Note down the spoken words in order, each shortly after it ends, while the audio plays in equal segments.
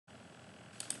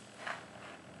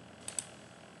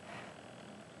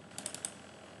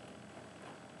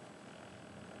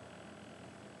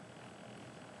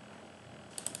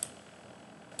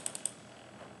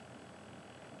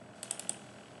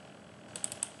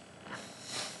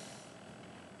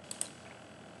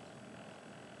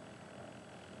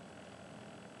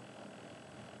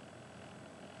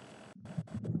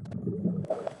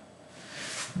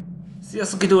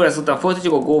Sziasztok, idő ezután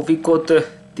folytatjuk a Gothicot,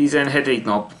 17.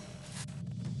 nap.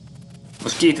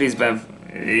 Most két részben,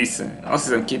 azt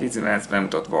hiszem két részben lesz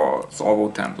bemutatva az alvó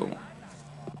templom.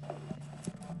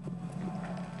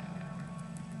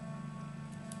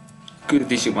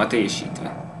 Küldetésük már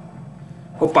teljesítve.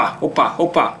 Hoppá, hoppá,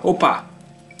 hoppá, hoppá!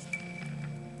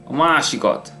 A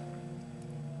másikat!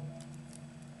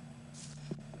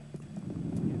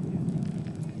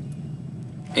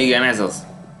 Igen, ez az.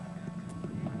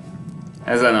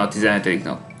 Ez lenne a 17.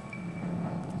 nap.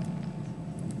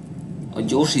 A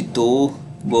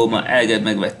gyorsítóból már eleget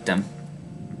megvettem.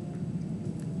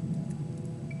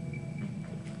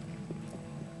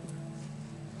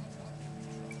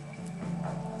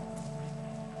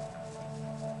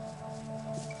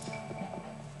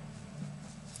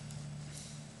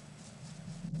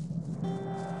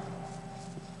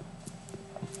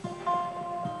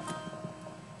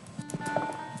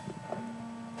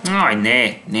 Aj,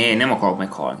 ne, nem akarok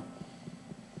meghalni.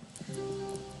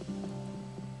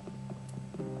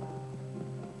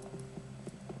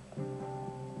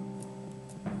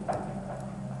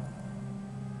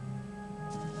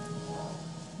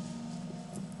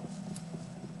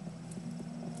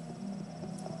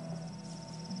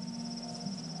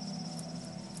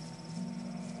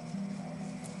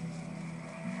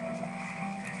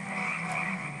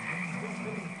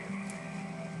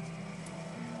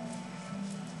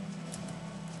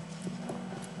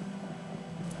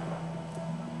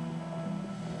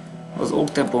 Az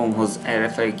oktemplomhoz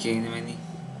errefelé kéne menni.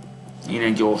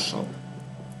 Innen gyorsabb.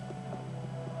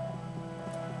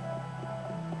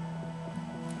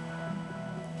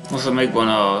 Most ha megvan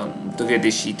a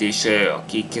tökéletesítése a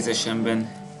kék kezesemben,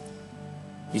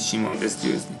 és simán ezt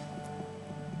győzni.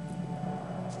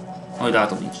 Majd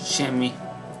látom, nincs semmi.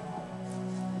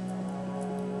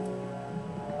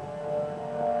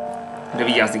 De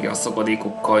vigyázni kell a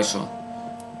szakadékokkal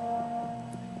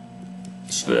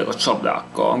és főleg a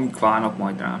csapdákkal, amik várnak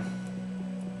majd rám.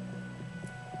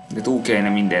 De túl kellene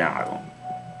minden áron.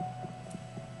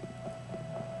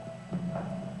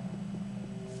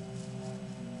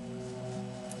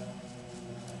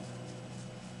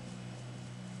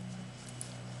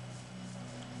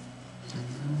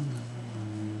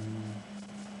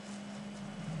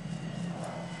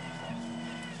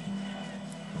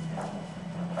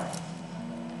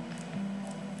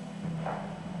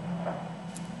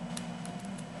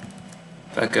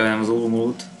 Fel kell vennem az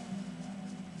ólomót.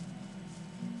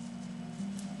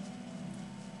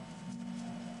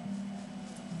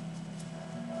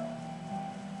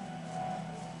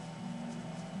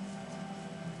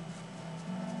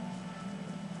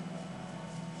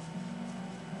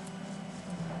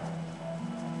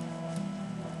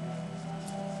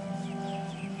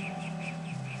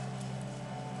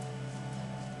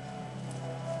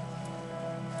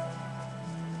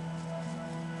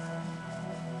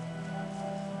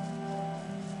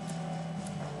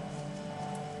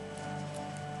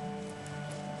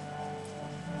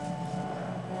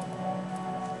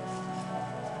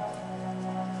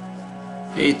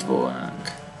 Itt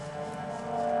volnánk.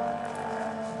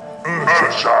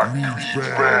 Ursak,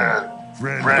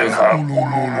 friend have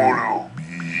Ulumulu.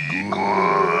 Be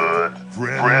good.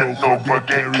 Friend, don't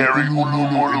forget carry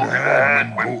Ulumulu in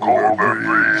hand when go over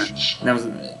bridge. Nem,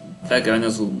 fel kell venni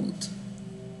az ólomót.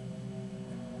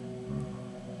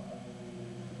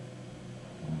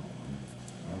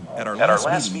 At our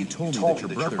last meeting, you told me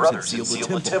that your brothers had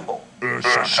sealed the temple.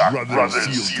 Ursak brothers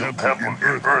seal temple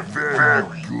in earth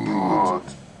very good.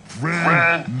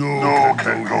 Friend, no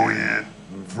can go in.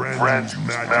 Friends use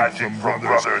magic from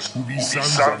brothers who be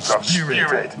sons of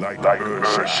spirit like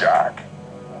Ursak.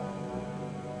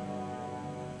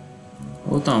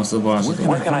 Voltam szóval.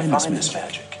 Where can I find this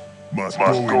magic? Must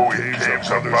go in caves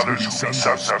of brothers who be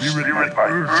sons of spirit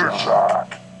like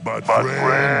Ursak. But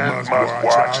friend must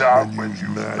watch out when you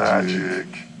use magic.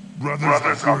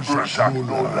 Brothers of Ursak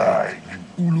no like.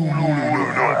 Ululu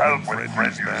no help when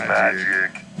friends use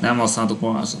magic. Nem használtuk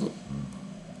varázslatot.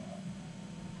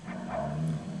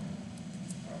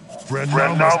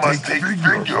 Friend now must take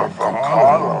figure from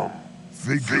column.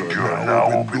 Figure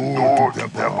now open door to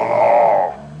temple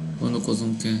hall.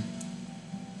 Gondolkozunk kell.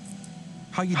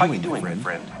 How you doing,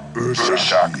 friend?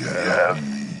 Ursak, yeah.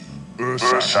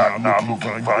 Ursak now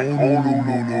looking for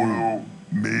Ululu.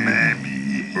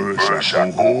 Maybe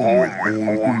Ursak go home with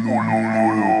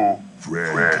Ululu.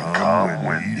 Friend come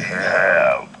when he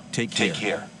help. Take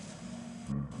care.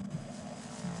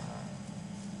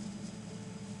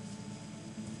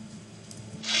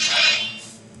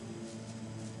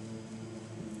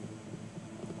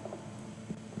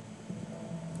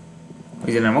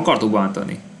 Ugye nem akartuk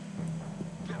bántani.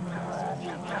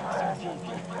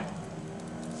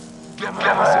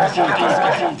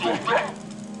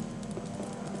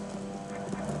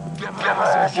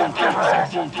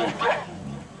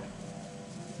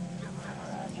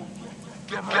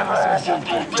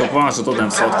 Csak varázslatot nem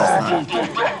szabad használni.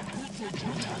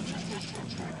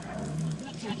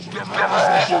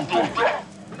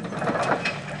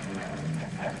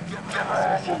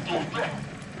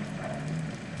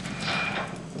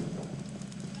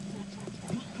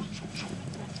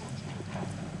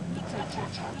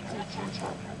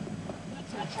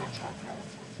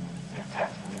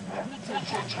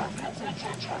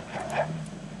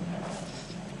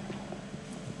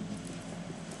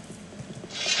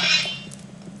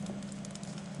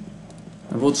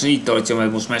 Bocs, így tartja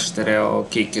meg most mestere a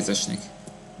kékkezesnek.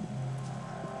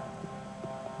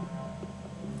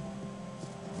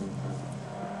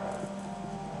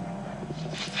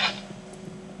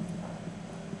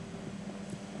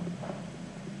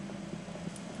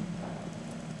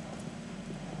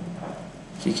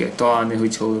 Ki kell találni,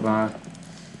 hogy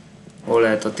hol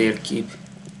lehet a térkép.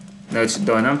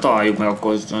 De ha nem találjuk meg,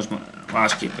 akkor most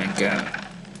másképpen kell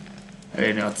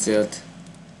elérni a célt.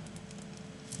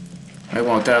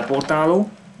 Megvan a teleportáló.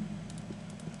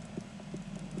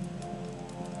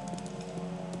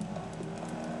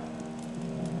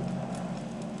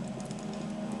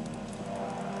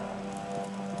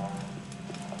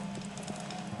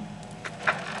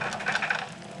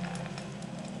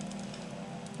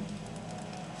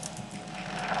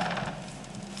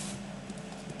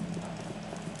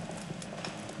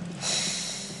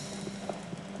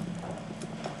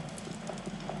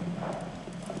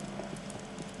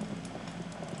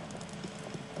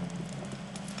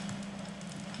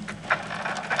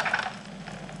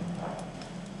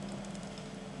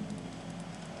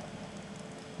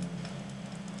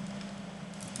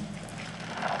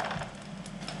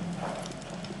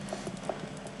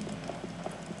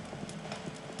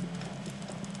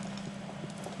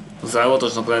 Hozzá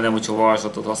óvatosnak lennem, hogyha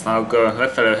varázslatot használok,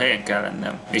 megfelelő helyen kell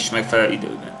lennem, és megfelelő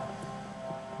időben.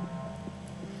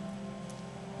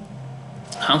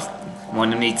 Hát,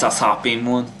 majdnem 400 HP-m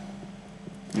van.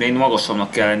 De én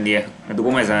magasabbnak kell lennie, mert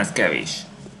dugom ezen ez kevés.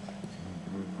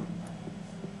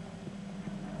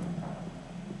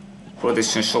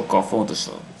 Protection sokkal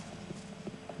fontosabb.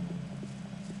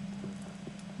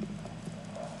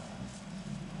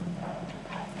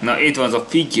 Na, itt van az a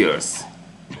figures.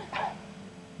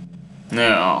 Ne,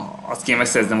 azt kéne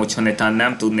megszereznem, hogyha netán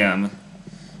nem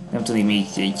tudnék még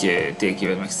egy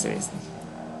térképet megszerezni.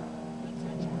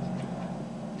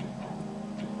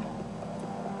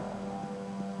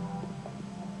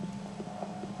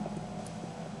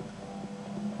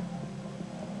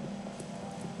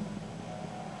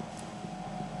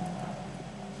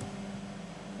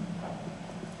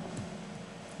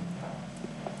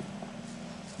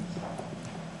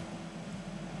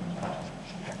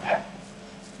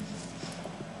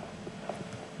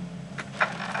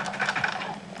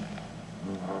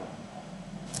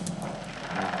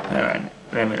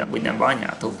 Remélem, hogy nem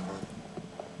bánjátok.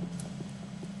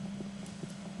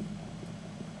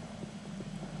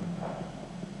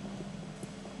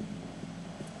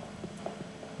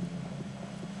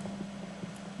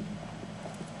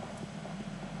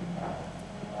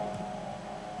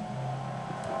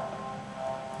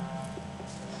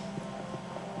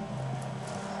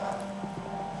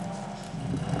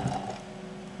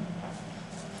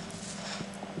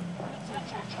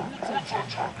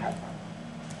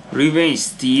 Revenge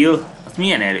Steel, az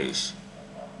milyen erős?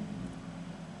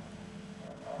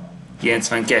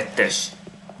 92-es.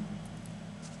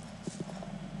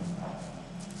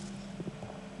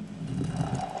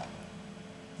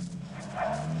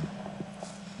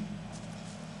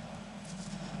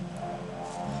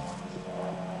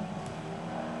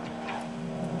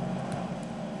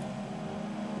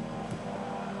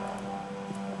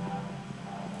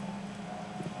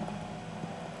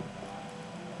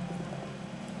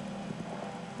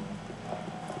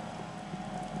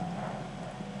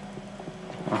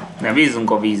 Nem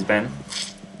bízunk a vízben.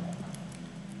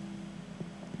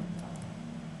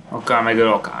 Akár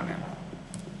megöl, akár nem.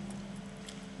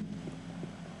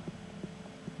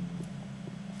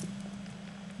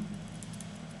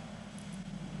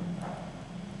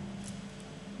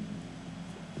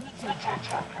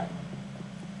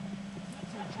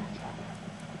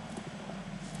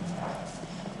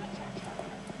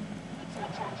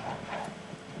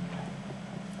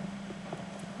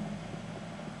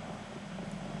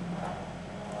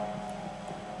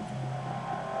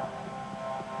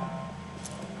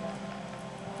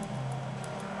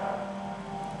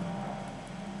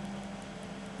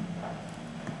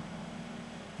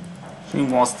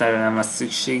 Masterre nem lesz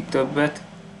szükség többet.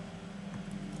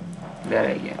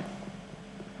 Veregjen.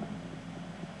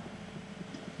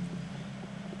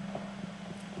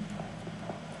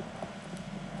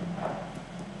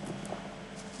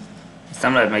 Ezt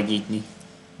nem lehet megnyitni.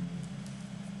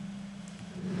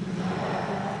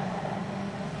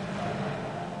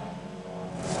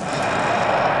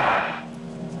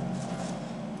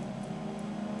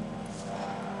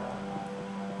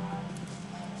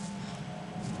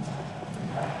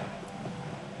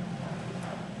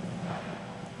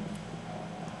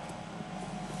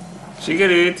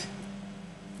 Sikerült!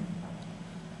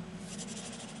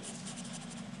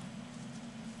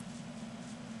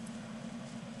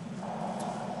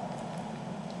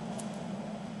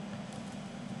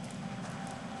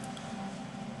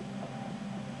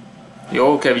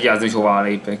 Jó, kell vigyázni, hogy hová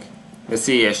lépek.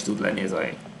 Veszélyes tud lenni ez a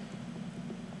hely.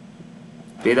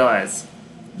 Például ez.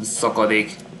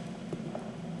 Szakadék.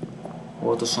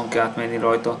 Óvatosan kell átmenni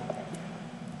rajta.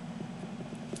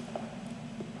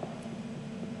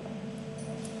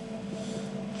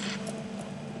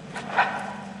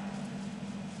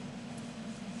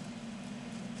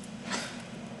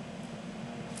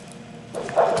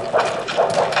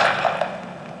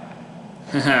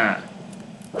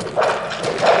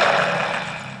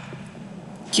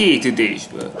 Két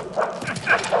ütésből.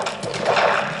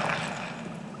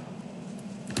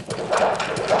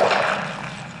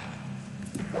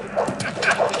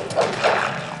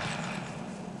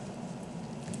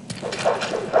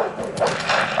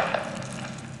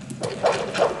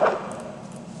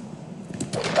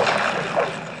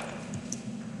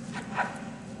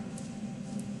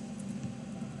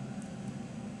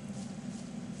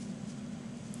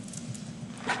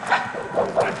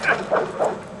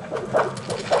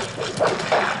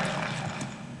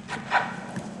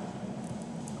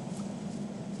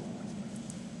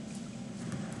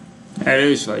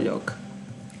 Erős vagyok.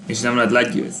 És nem lehet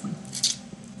legyőzni.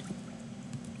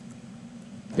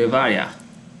 De várjál.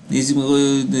 Nézzük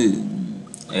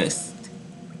meg ezt.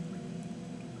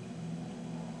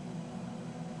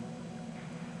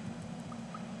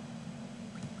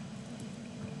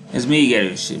 Ez még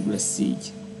erősebb lesz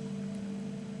így.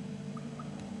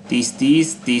 10-10,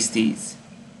 10-10.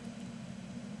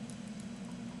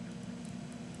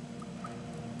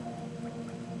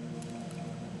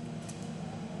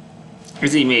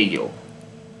 Ez így még jó.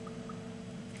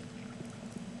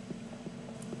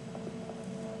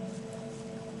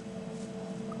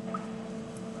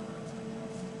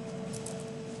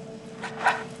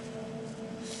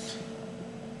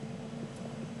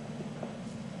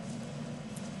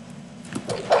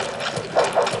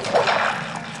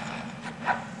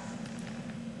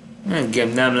 Engem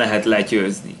nem lehet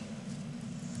legyőzni.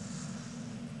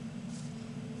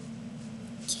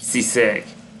 Kisziszeg.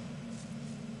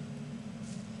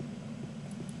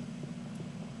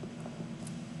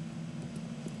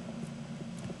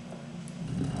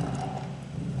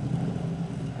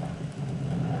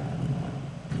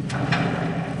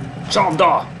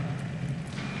 Csapda!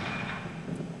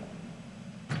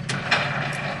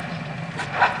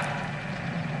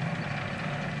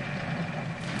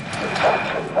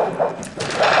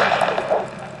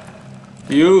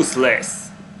 Useless.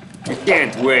 You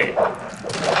can't win.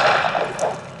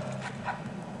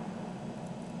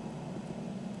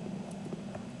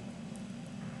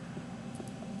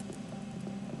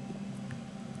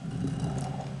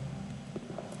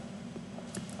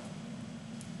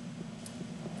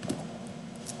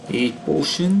 Egy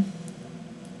potion.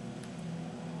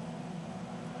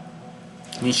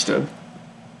 Nincs több.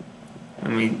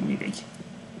 Mindegy.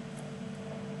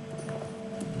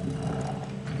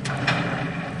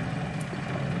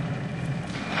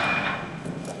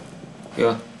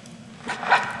 Jó.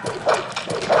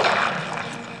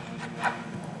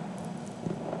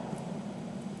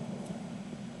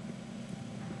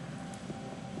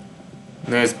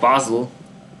 Na ez puzzle.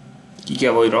 Ki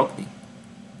kell vagy rakni?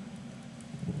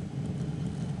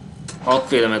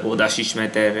 Hatféle megoldás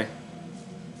ismert erre.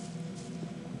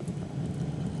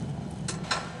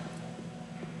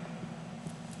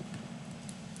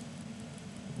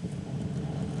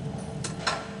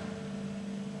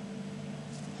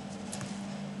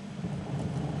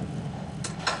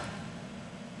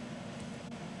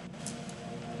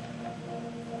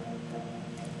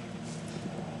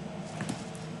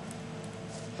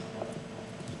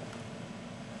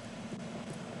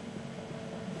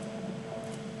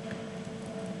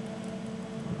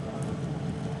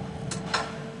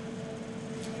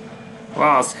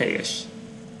 Az helyes.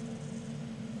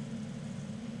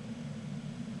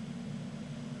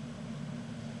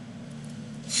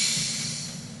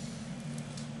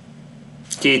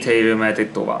 Két helyről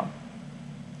mehetek tovább.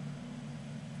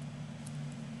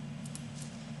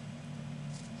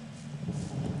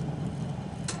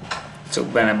 Csak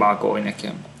be ne bákolj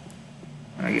nekem.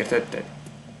 Megértetted?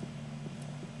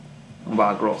 A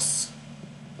bug rossz.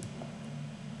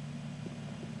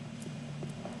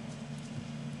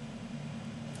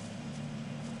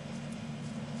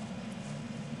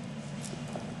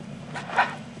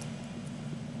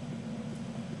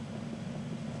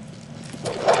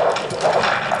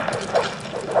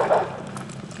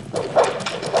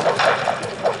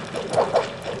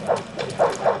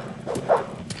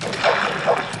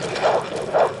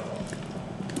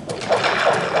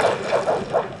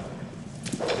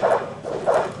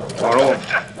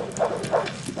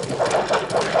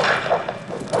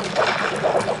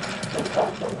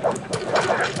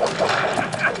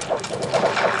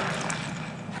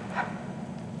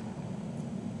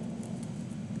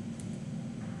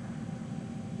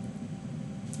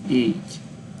 Így.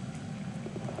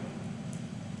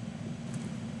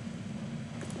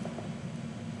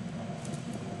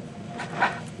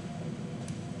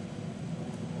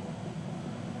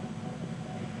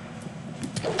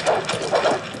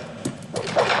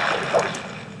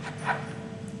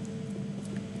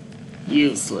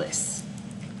 Useless.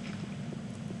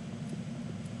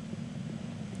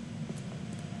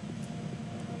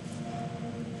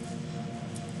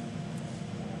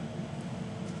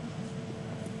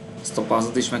 Ezt a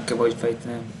puzzle-t is meg kell vagy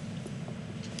fejtenem.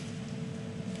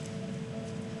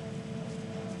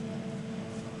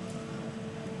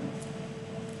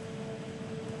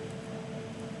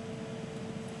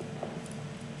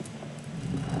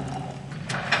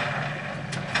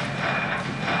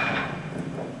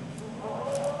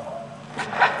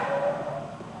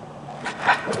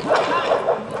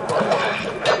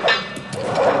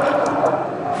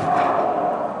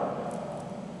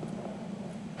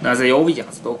 Na ez a jó,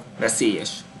 vigyázzatok, veszélyes.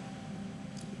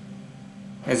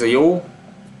 Ez a jó,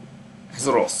 ez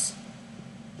a rossz.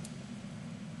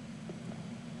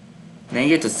 Ne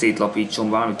engedd, hogy szétlapítson,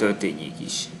 valami történjék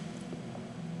is.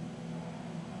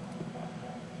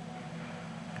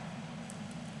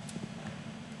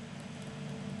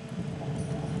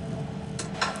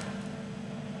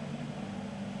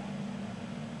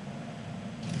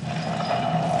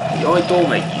 Egy ajtó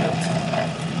megnyílt.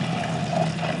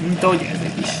 Mint ahogy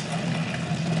ezek is.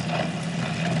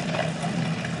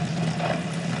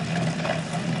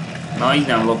 Na, így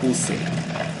nem lapul szét.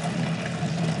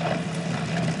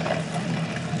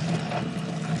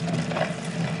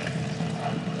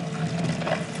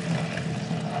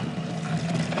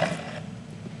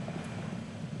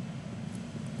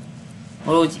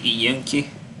 Valahogy így jön ki.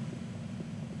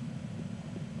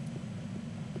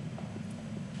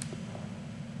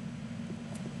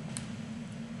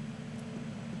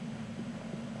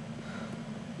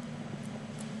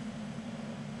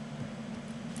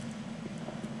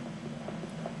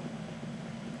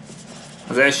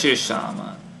 Az első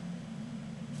sámán.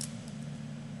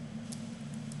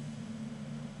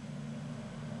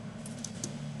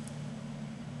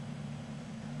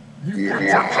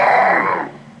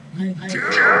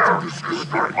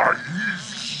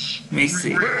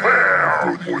 Missy.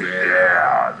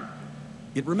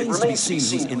 It remains to be seen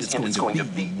whose end it's going to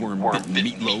be, worm-bitten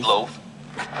meatloaf.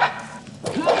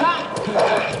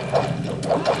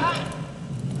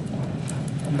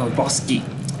 Na, baszki!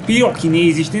 Bírok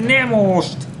kinézést, nem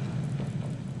most!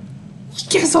 Most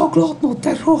kell zaklatnod,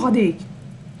 te rohadék!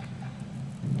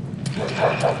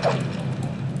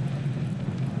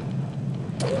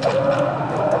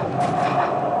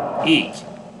 Így.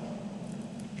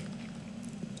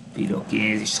 Bírok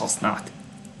kinézést használt.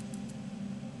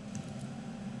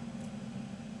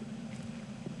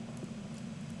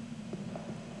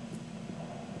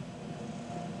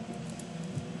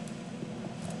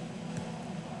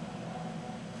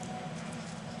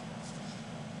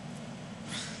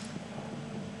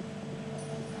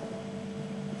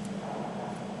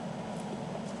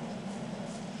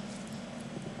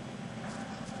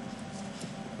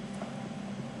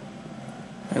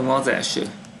 Ez van az első.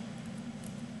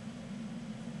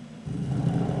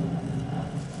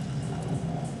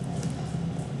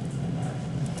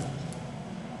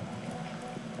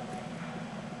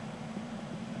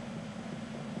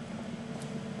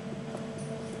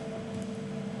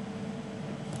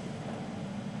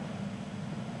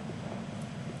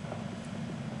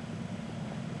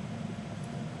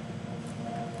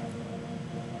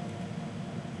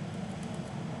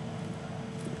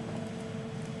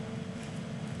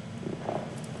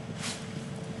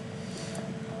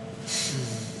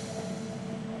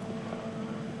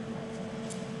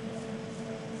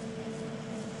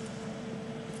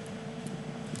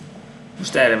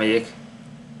 Most erre megyek.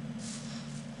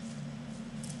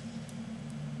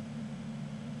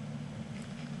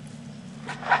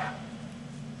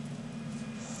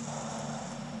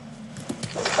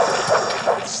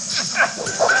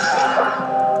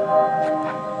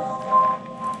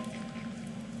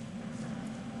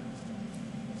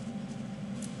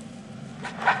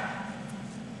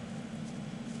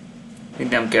 Itt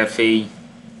nem kell fény.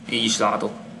 Így is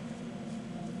látok.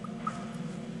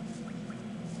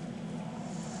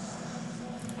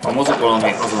 Ha mozog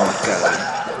valami, azon kell.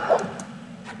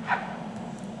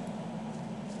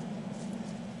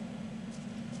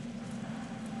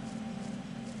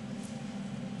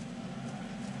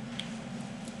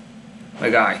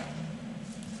 Megállj!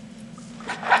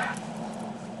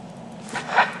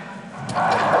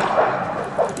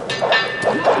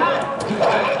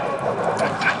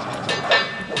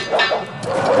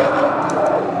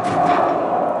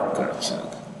 Köcsög.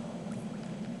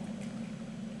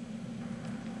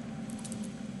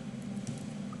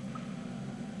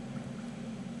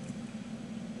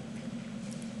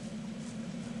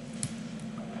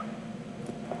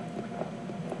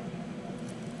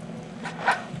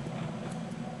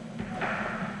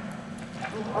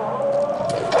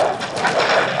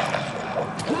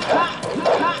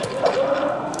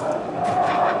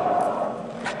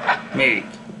 Még.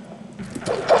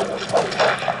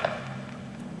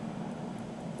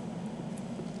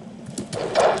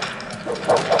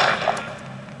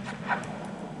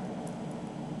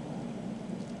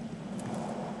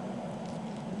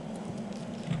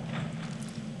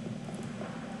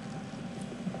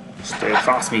 És te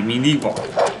fasz még mindig van.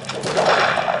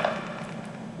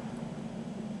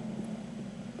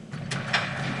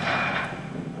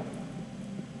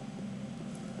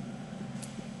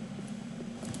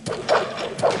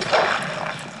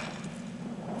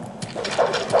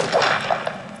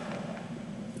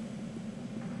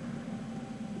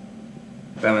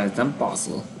 Bementem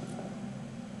puzzle.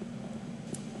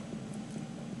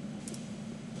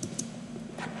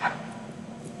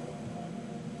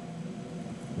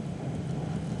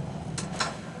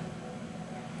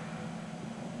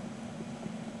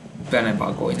 Be ne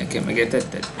bagolj nekem,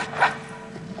 megértetted?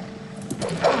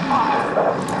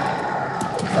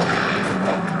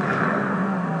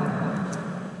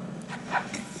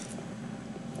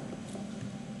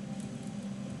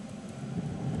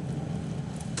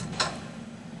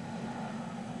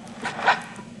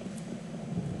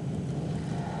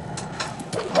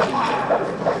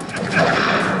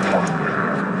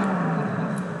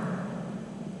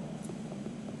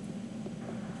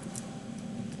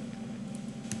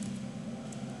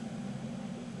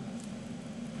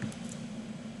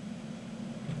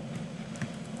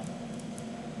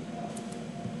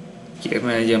 Kérem,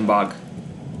 egy ilyen bug.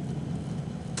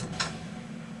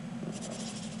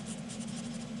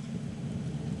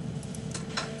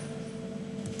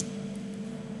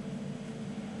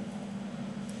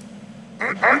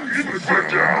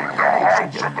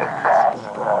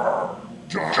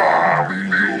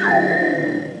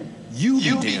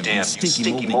 You be damned, you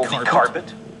stinky moldy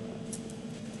carpet.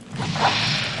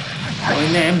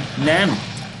 Oj, nem, nem!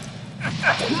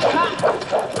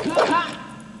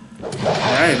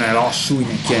 Jaj, ne lassulj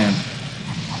nekem!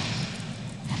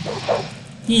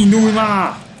 Indulj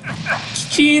már!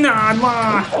 Csináld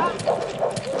már!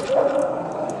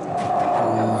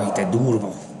 Oj, te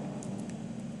durva!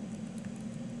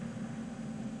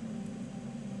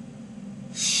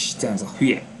 Isten, ez a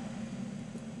hülye!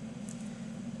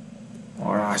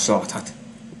 Varázslat, hát...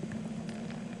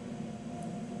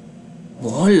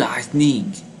 Van lightning!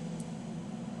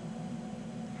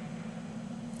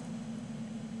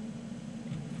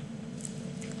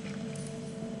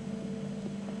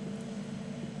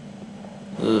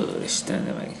 Isten,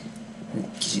 de meg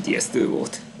kicsit ijesztő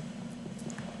volt.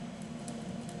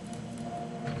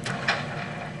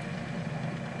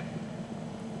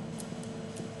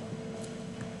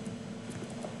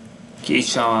 Két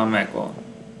sámán megvan.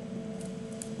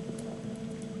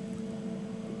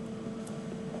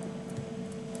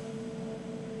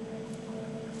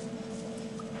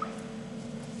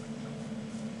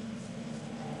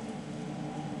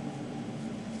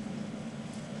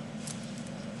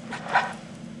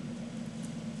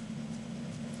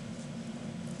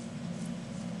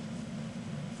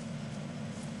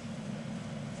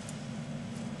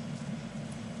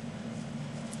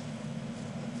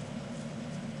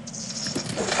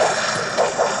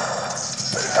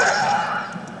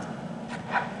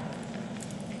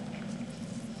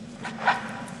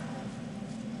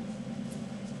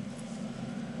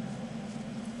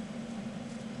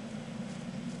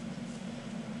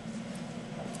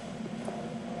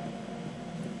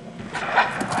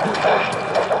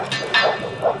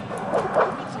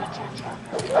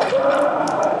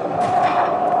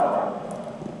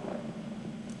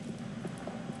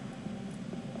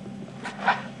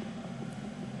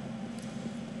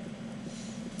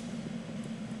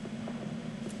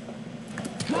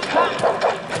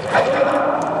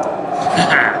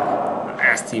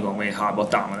 Ezt hívom én hátba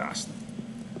támadásnak.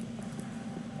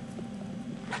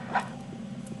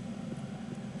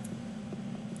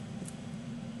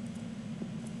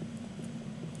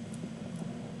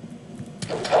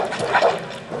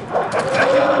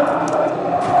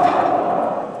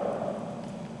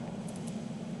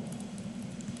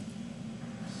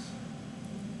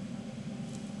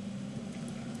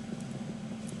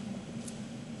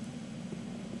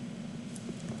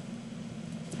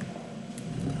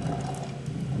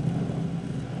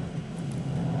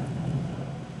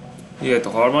 Jöhet a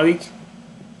harmadik.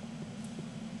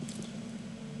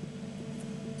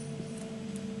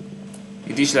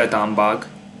 Itt is lehet ám bug,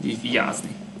 így vigyázni.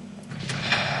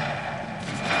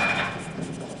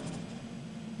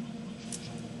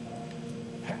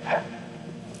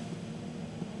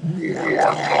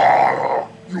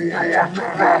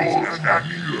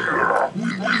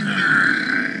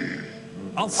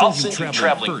 I'll send you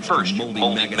traveling first, you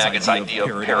moldy maggot's idea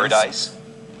of paradise.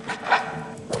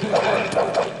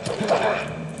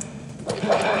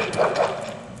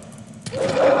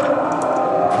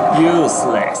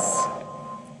 Useless.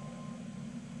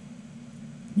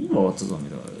 Mi volt az,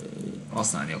 amit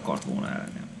használni akart volna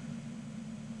ellenem?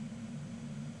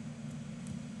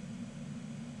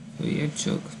 Följebb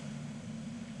csak.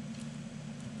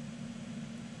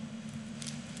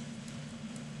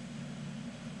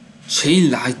 Chain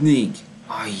lightning!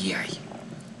 Ajjaj!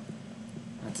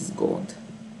 Hát ez gond.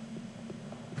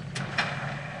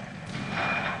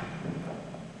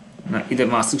 Na, ide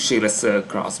már szükség lesz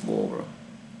crossbow-ra.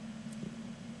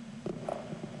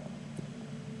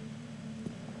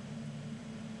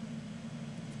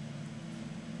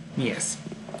 Mi ez?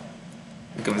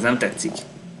 Nekem ez nem tetszik.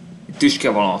 Itt tüske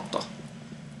van alatta.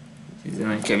 Ezzel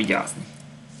nem kell vigyázni.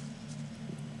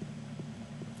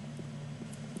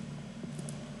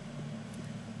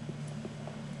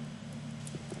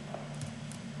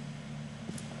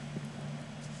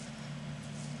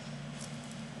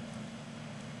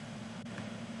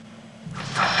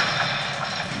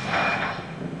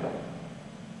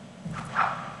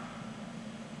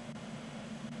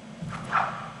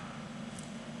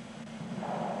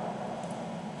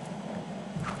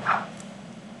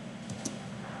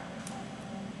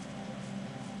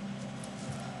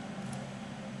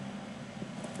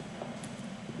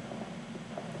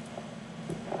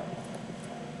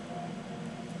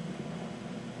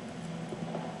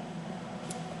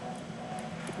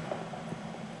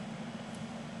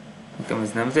 Nekem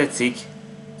ez nem tetszik.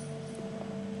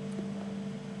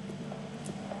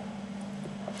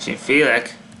 És én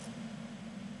félek.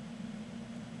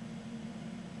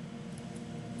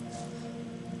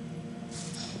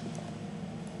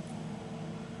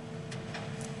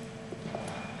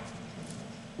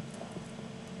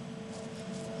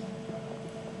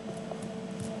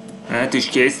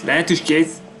 Lehetőskész,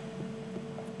 lehetőskész.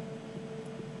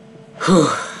 Hú.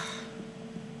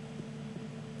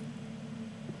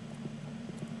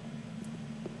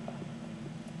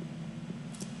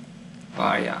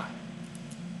 Várjál.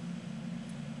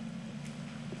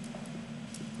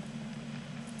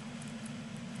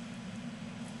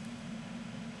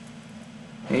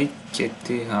 Egy,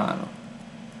 kettő, három.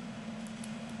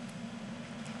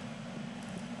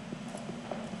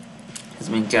 Ez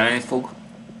mind kelleni fog.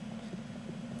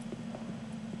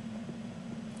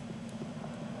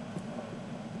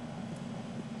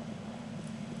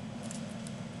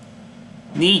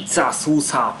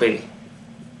 ...420 HP.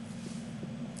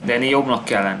 De ennél jobbnak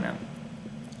kell lennem.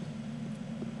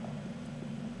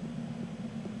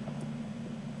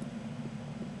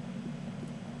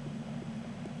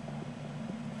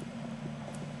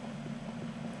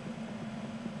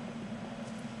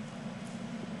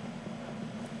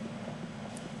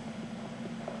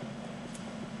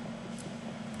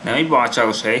 Nem egy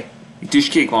barátságos hely. Itt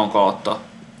tüskék vannak alatta.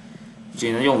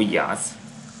 Úgyhogy nagyon vigyázz.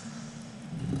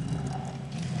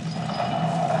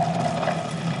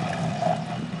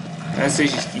 Először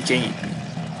is így kell nyitni.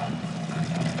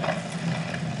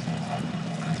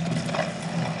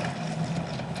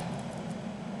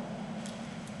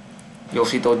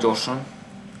 Gyorsított gyorsan.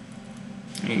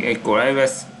 Még egykor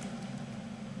elvesz.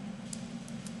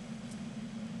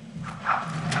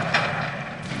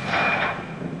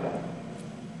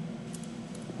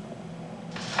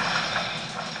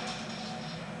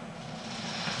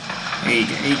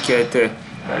 Igen, így kell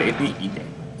belépni ide.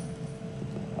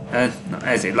 Na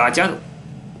ezért látjátok?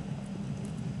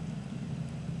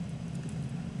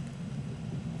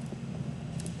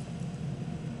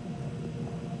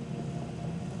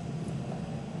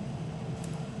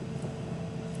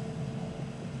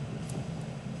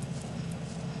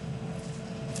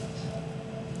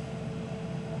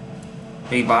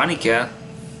 Még várni kell.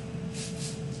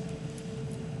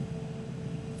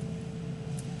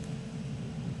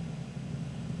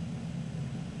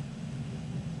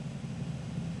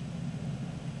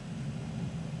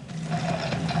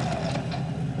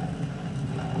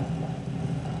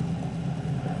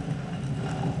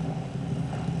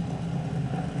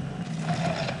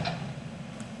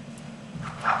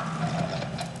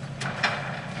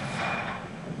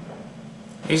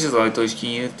 És az ajtó is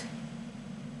kinyílt.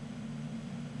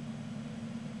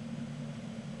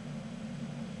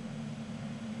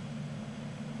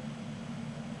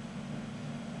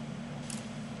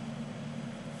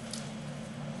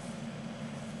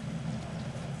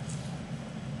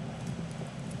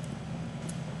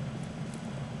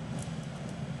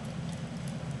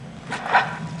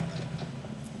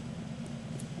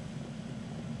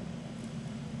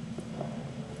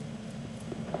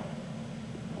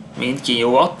 Mind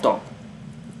kinyogattak?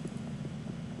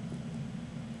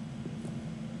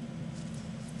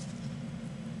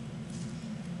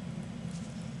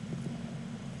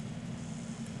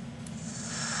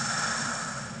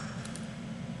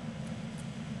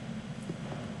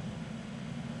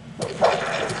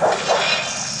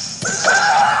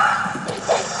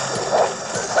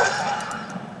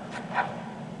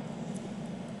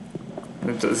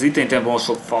 Az itt van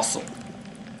sok faszom.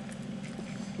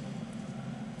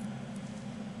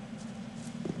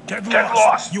 Get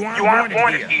lost! You aren't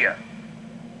wanted here!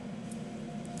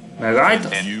 Megállj?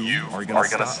 And you are Are you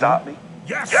gonna stop me?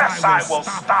 Yes, I will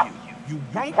stop you! You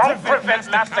Won't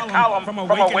prevent Master Callum from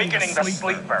awakening the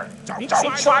sleeper.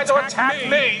 Don't try to attack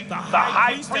me! The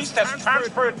High Priest has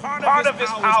transferred part of his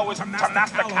powers to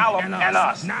Master Callum and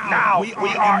us. Now we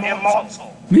are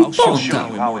immortal. I'll show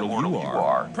you how immortal you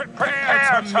are.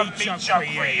 Prepare to meet your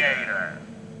Creator.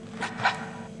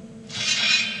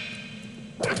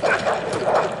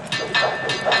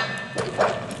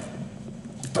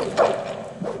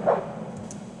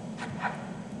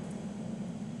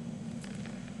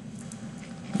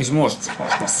 És most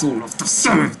a szólott a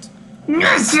szemét!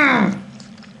 Nézzük!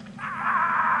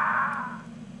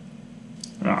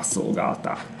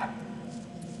 Rászolgáltál.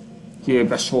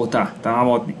 Képes voltál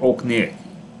támadni ok nélkül.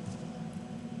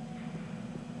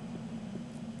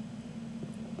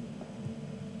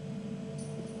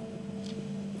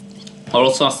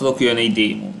 Valószínűleg azt tudok jönni egy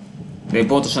démon. De én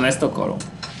pontosan ezt akarom.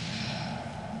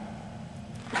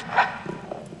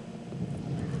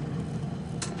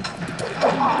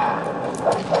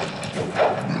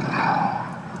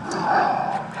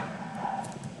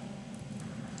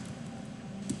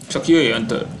 Csak jöjjön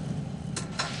több.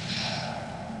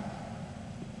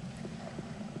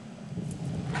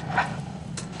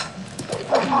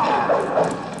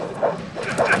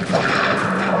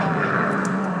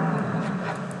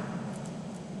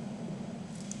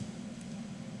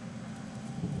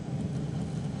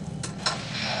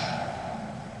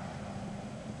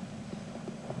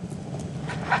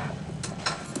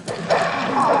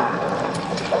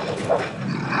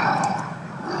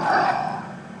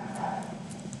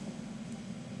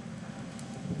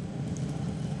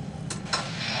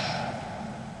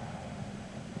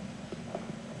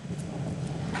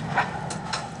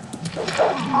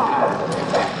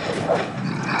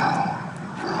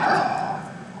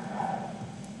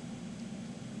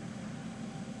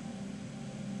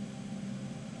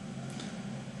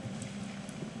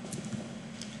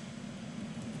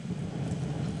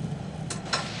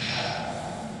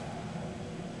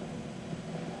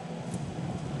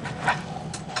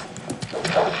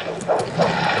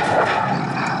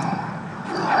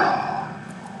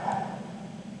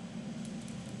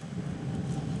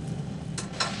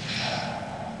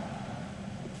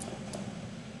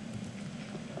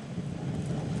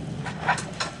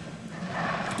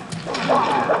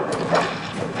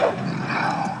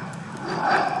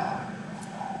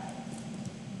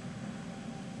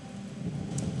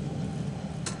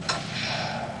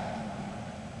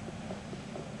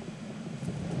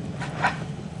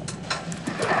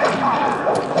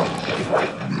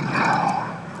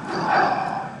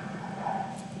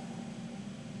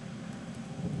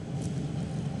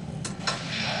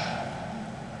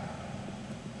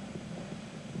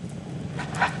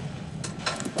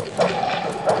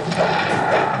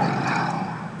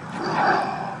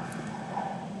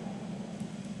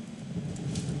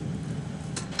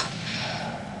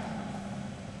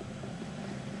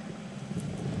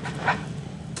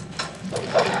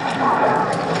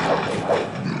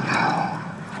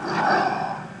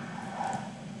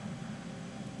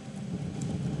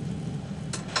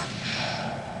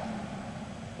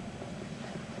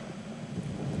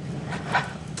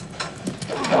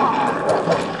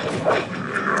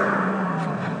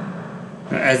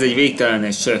 Ez egy végtelen,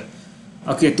 és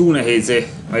aki túl nehéz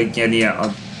megnyernie,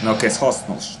 annak ez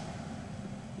hasznos.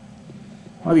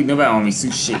 Addig növelem, ami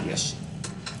szükséges.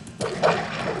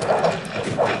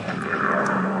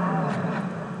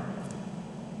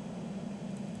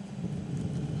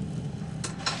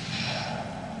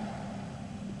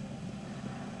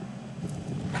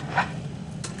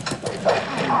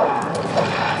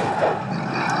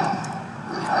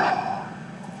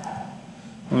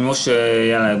 Most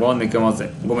jelenleg van, nekem az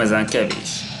gomezán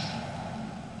kevés.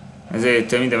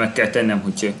 Ezért minden meg kell tennem,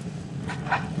 hogy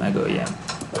megöljem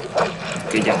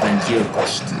egyetlen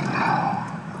gyilkost.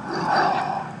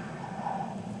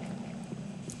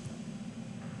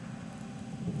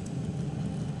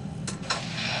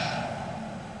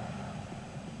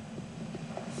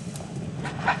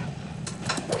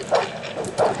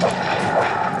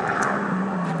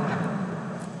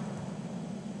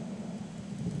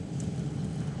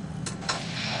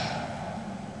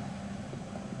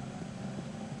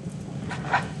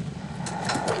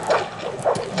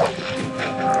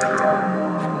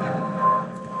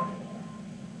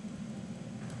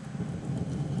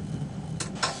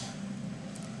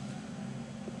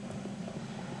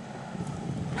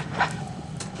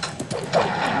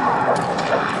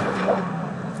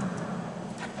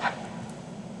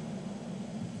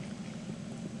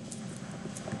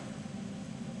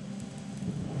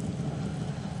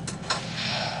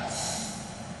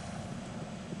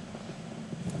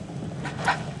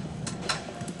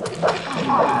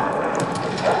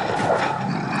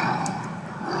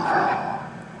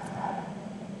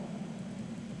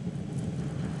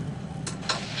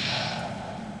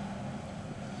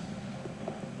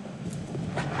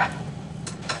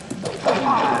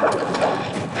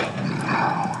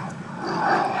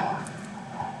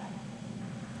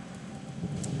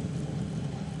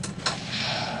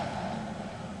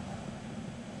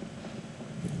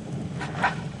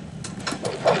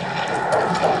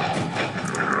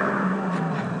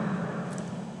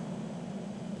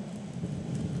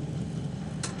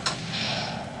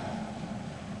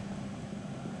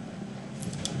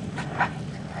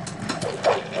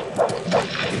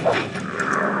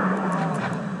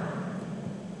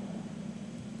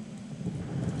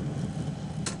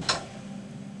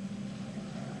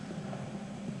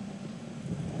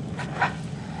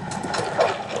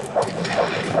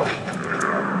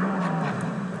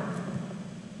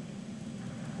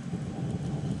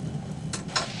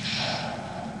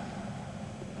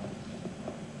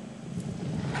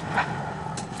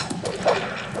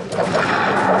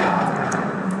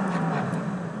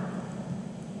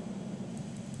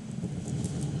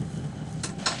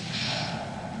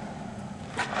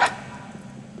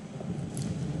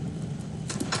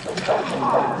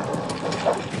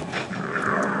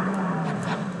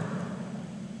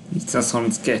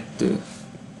 732.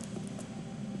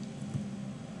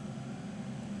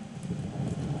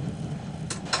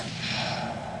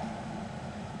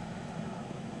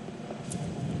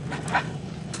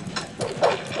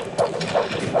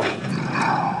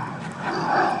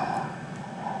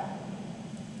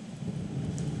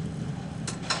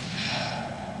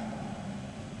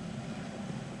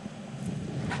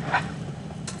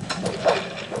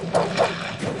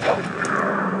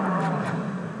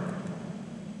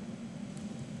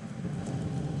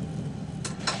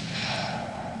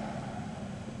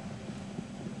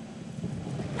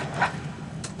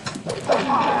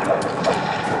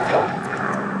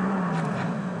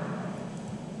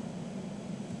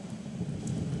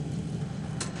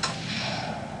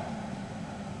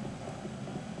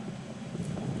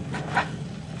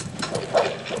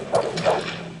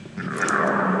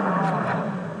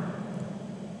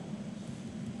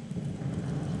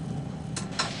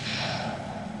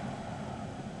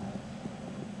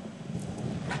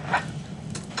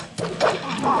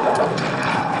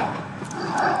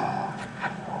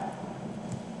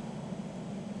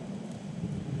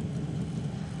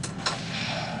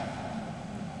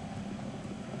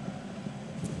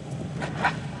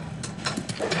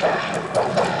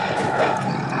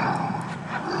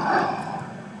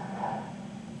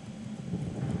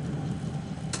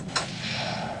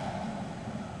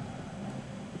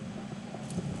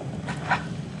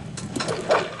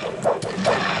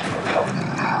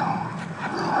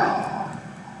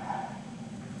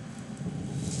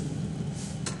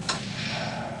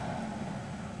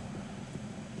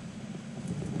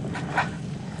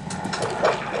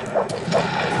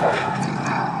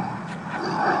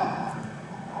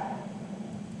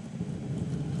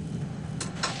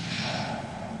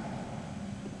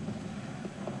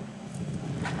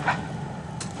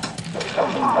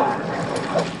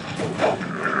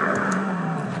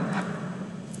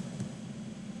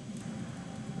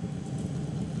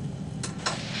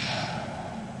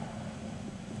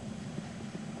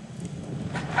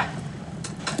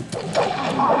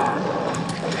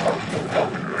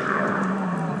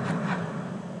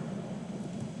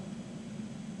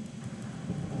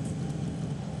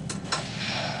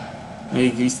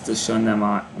 Még biztosan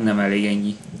nem elég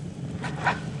ennyi.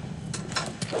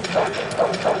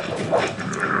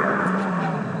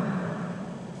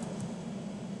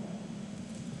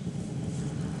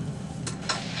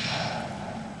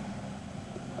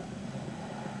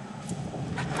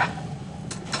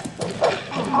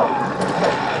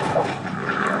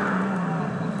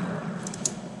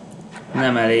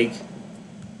 Nem elég.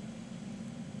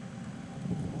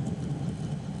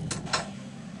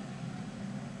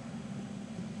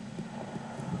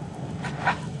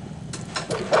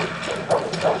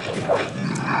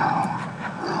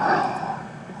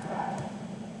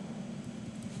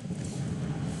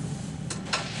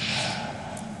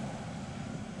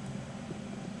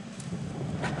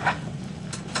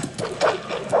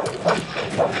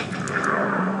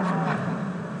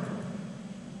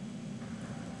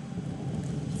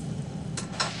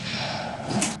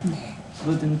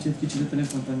 Dă-te încet kicsit a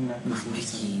telefont, Amina.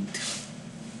 Megint.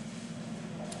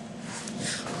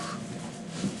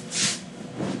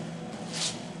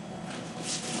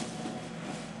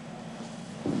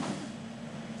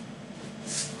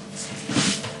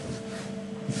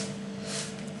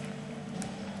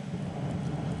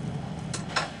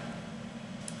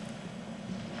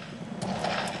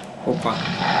 Hoppá.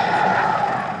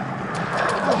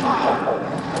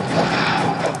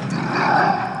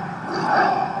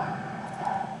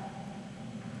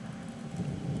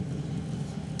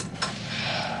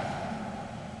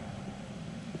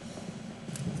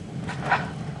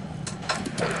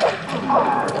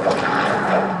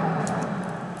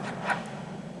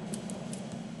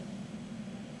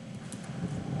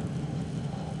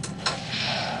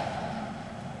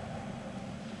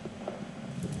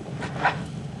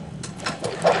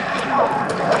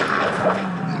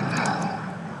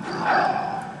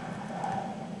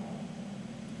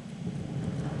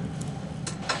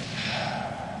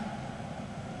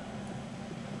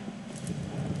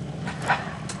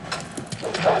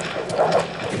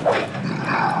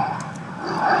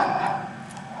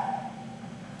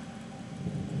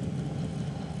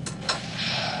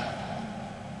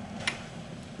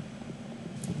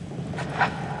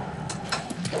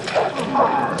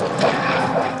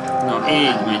 Na,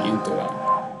 így megyünk tovább.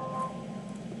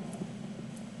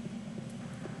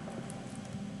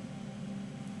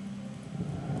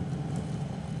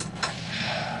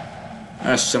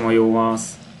 Ez sem a jó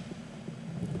válasz.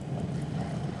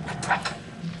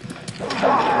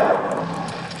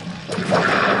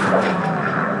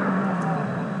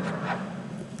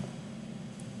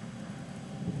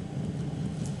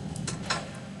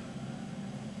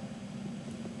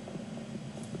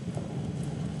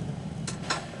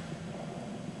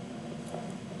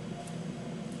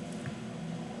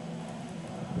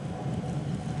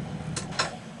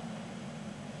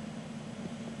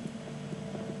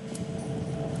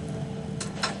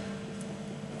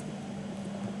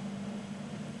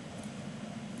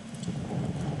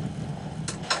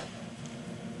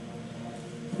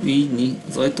 Így,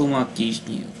 az ajtó már ki is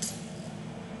nyílt.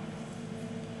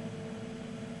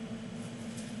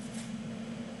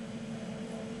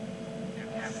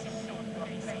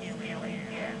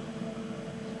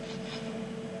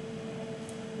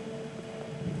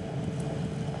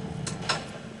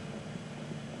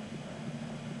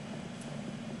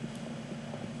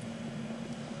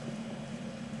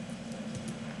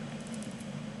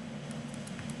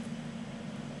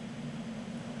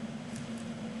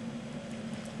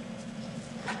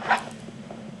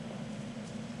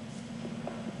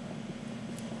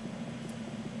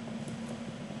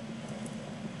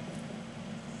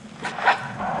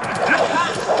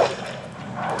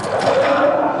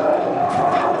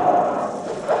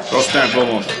 Rossz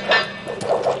templomos.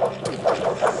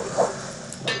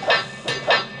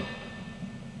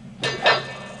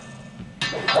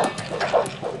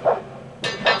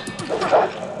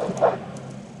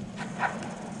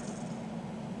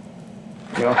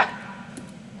 Ja.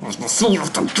 Most már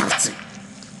szólottam, keci!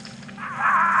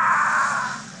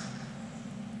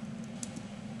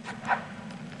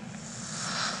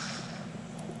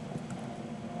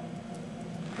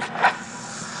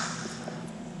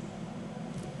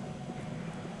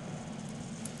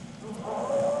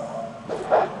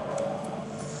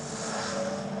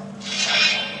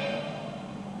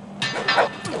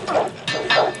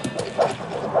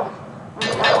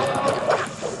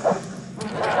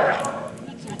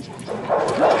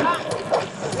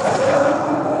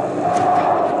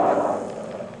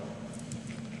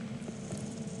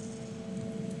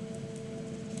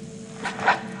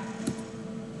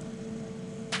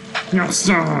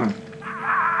 Nyomszom!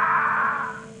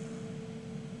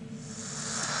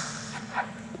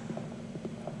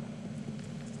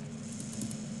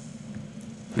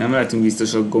 Nem lehetünk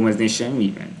biztosak gomezni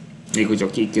semmiben. Még hogy a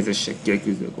kékkezesekkel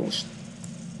küzdök most.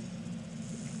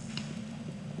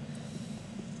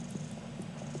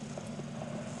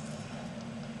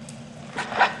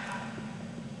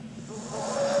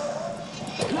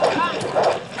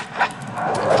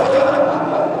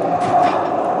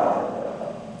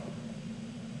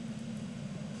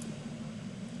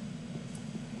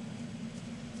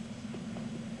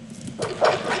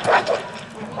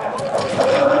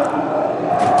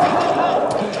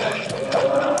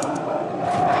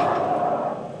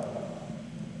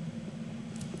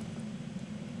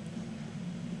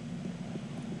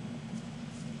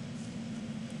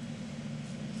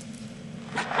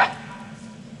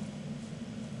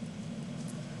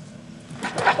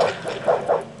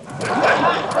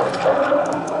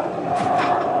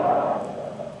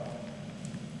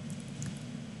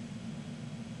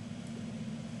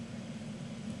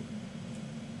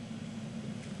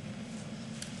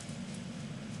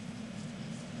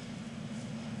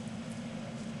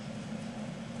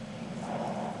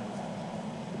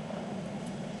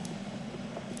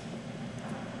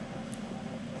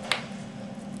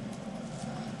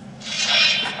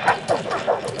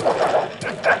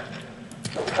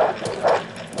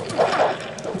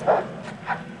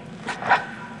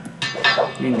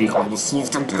 Mindig hangos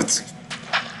szóltam, keci!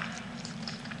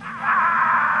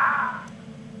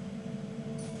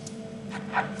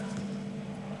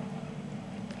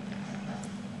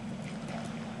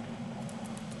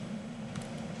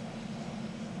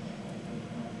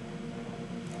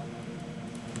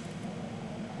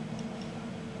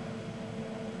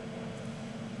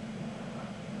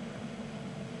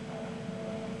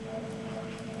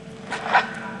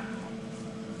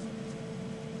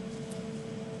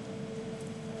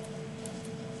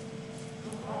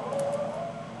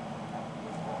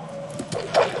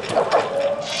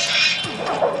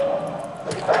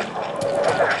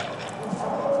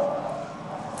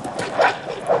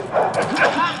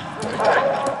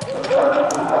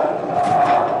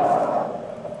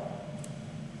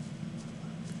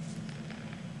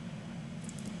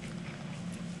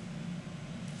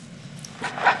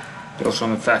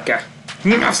 Gyorsan fel kell.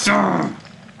 Nyomszom!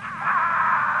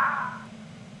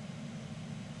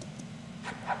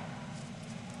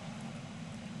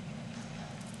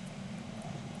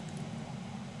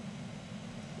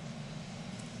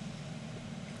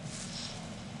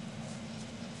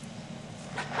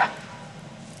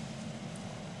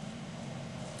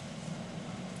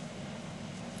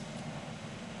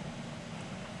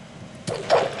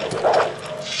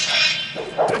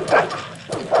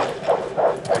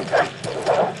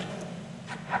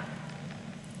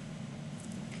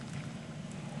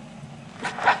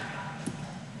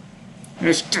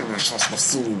 És tőles azt ma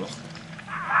szólok.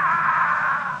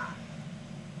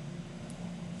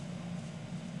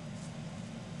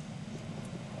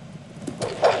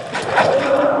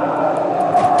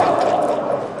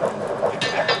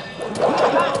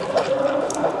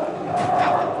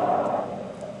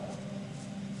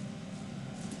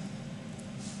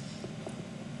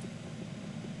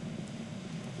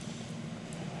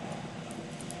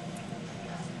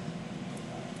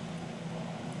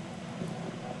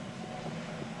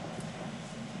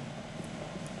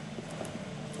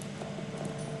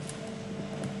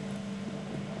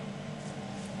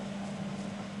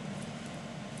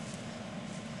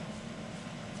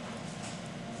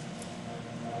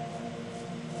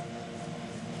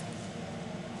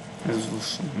 Ez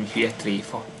most hülye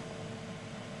tréfa.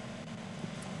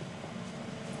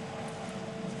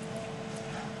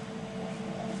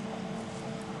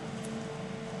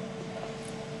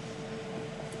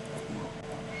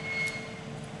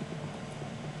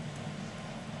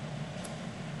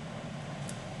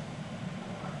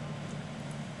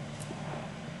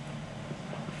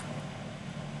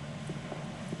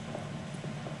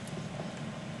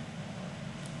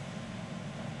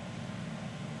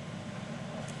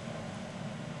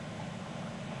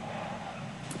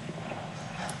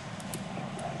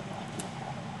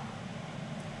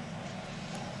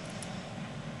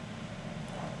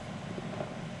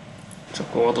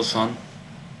 Csak óvatosan.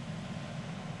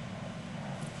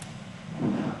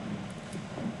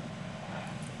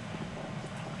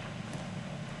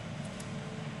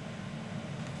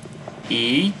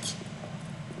 Így.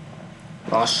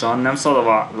 Lassan, nem szabad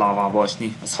a lávába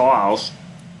esni, ez halálos.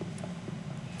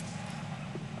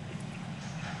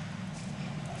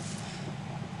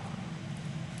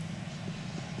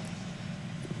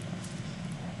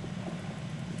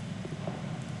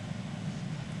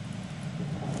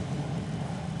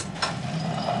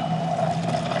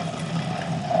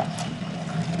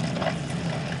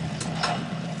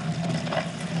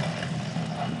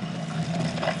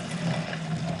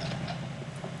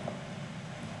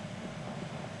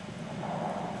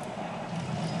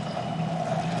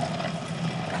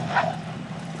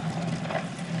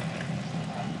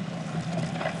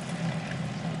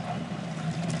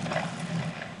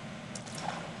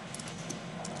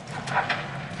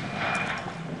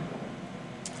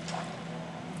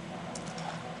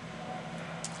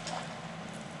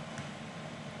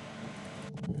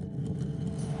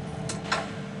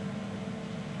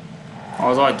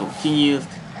 Az ajtó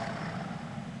kinyílt.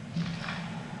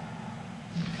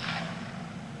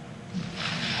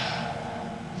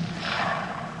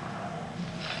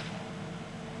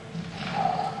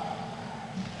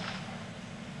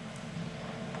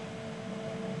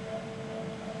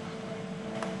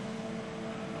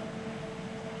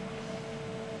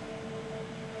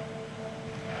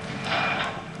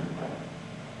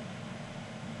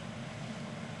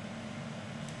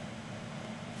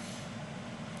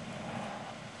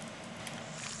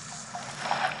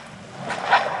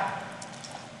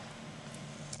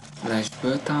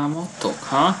 Lesből támadtok,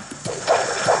 ha?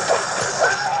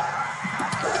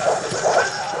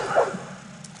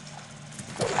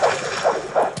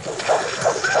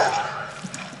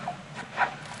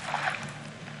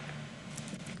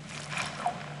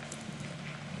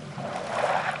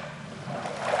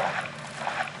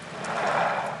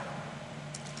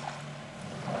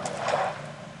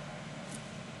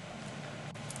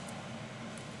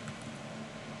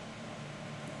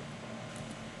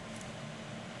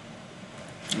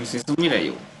 Viszont mire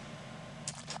jó?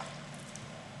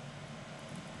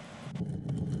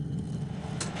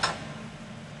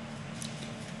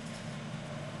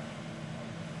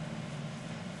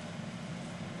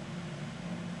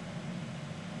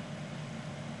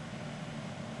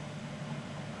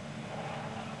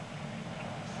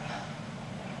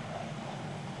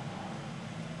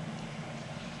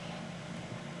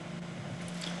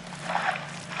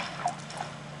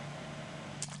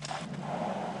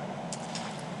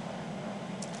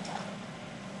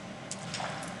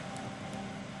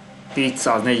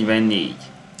 ...744.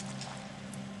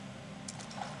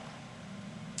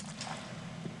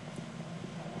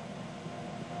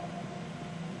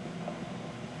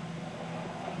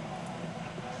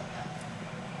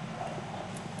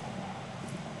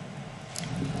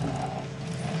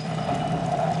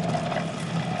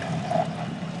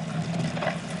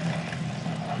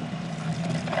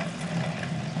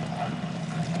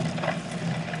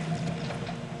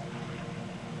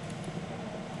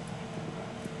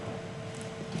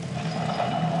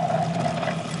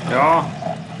 Ja,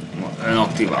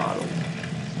 önaktiváló.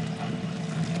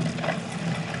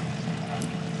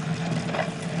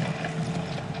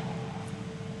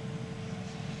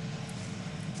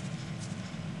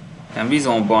 Nem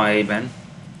bízom abban a helyben,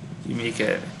 hogy még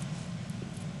erre.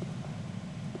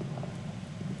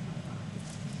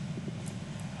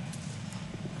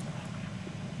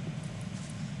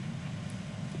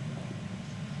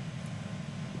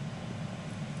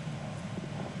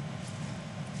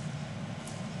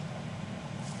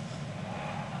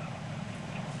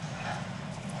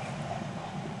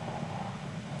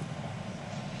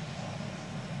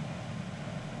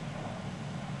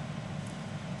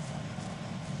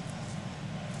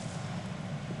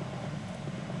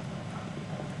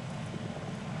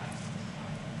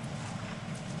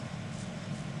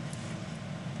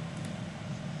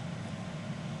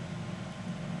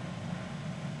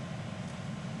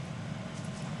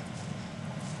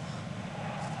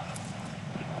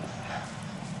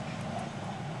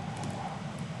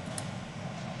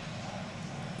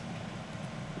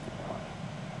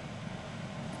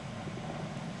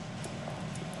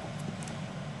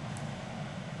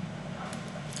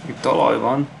 Itt talaj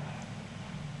van.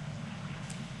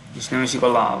 És nem esik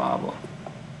a lávába.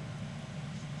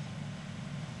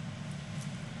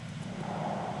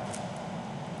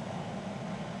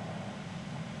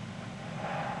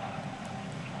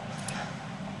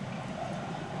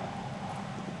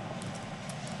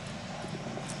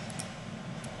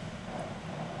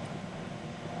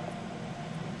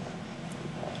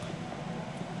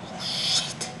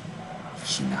 Shit.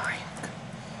 Csinálják.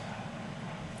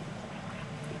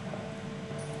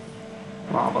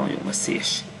 Lába nagyon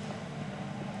veszélyes.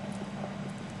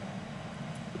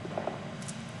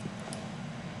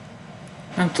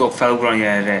 Nem tudok felugrani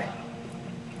erre.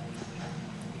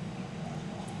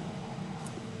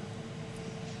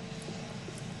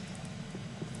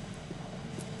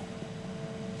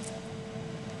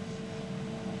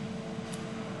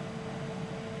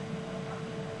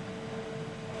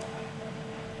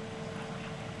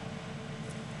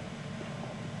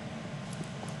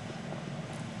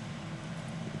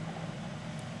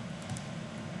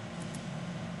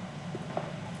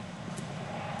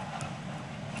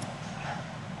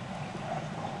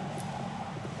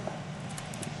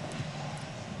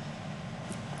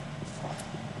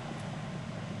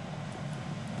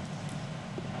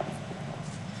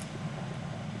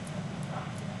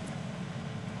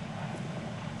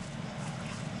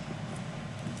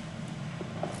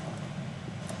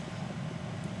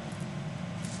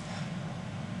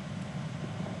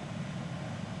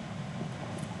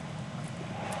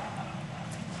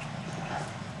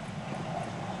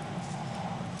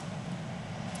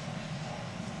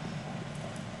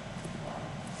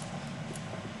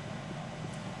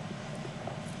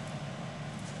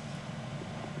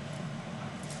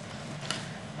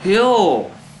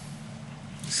 Jó!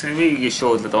 Szerintem végig is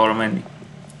jó ötlet arra menni.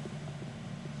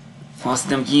 Azt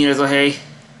nem kinyír ez a hely.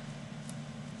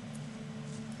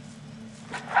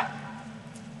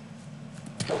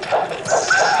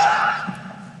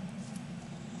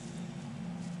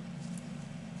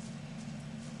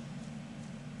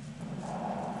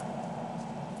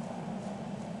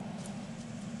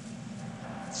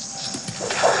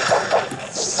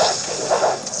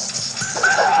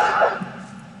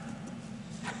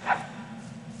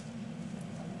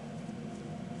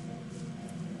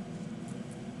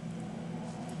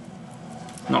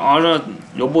 Na arra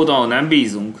jobb oldalon nem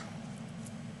bízunk.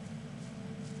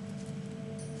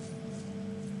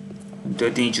 Nem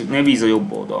történik, csak ne bíz a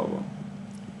jobb oldalban.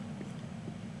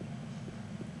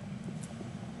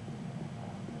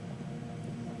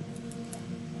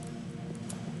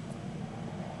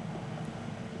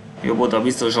 Jobb oldal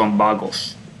biztosan bugos.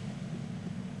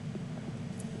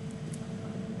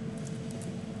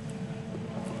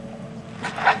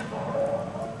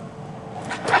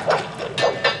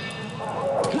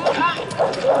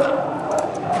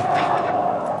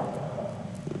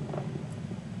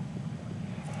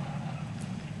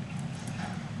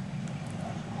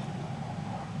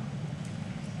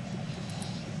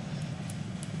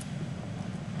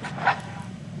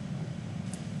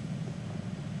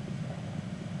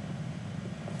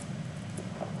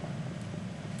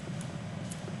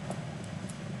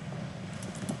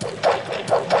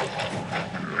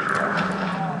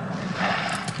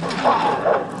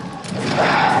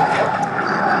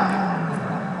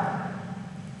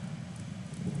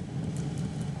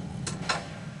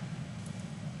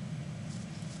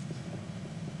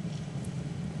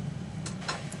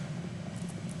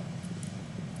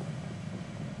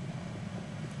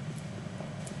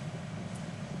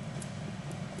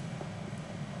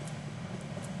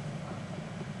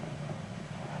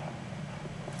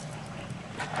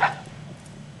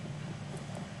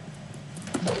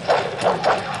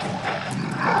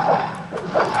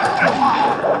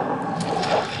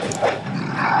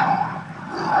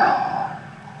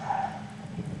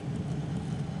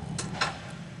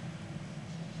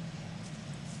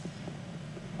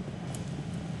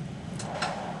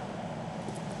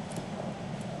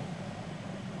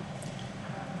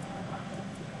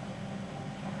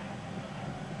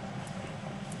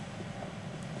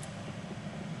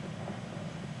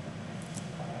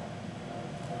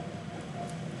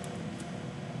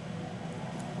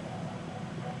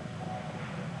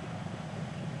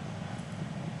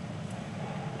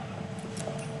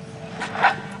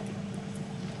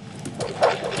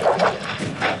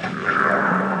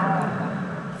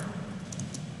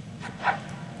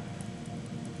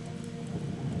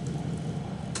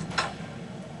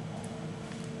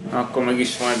 Akkor meg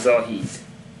is van ez a híd.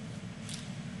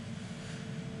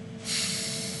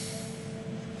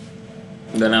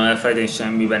 De nem elfelejteni,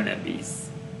 semmiben nem bíz.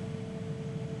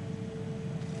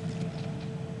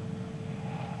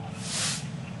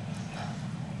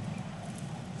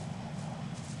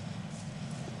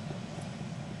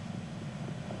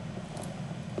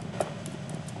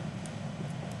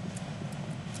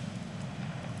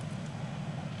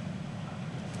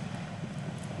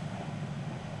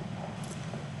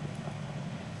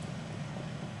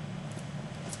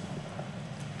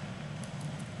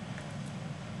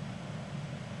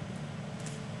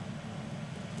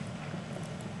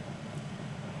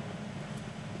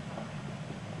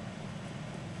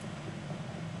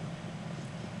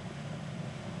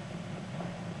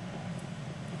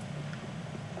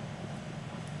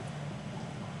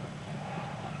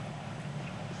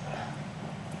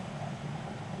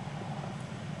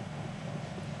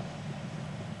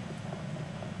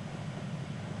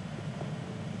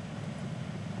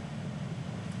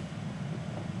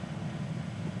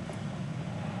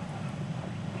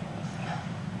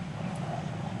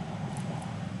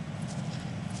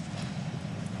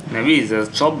 Ne víz,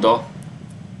 ez csapda.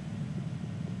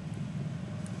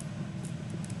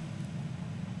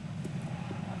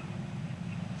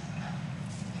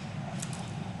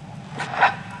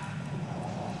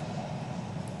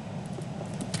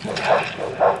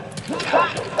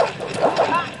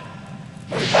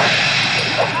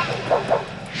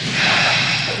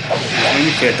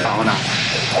 Mindkét támadás.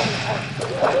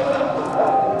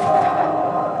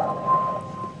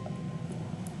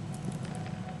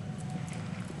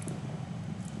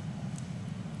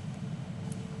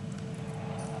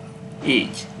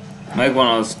 Így. Megvan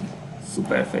az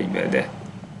szuper fegyver, de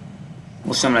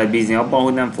most nem lehet bízni abban,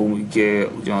 hogy nem fogunk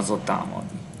ugyanazot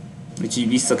támadni. Úgyhogy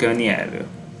vissza kell venni erről.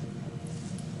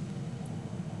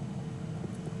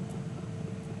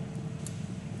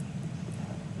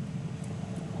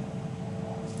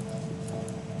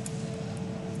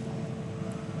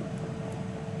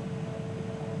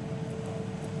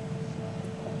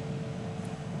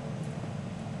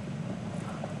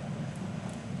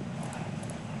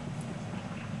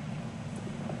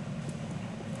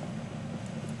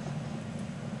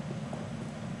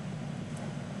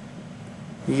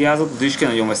 Vigyázok, a tüske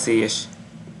nagyon veszélyes.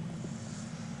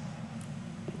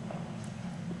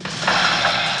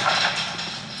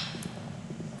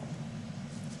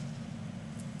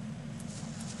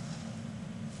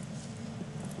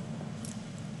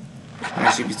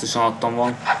 Másik biztosan adtam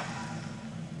van.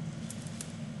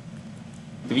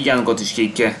 De vigyázzunk a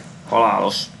tüskékkel,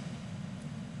 halálos.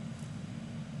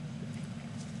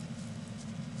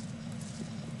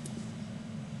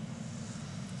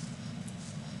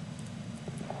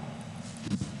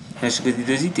 Lássuk az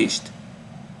időzítést.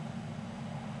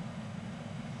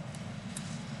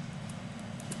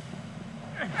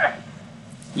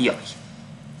 Jaj.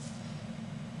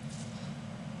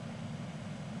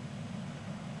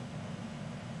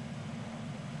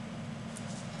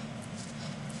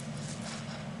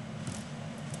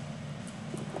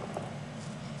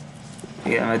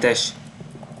 Félelmetes.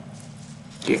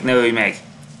 Kék, ne ölj meg.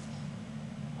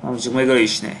 Nem csak megöl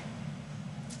is ne.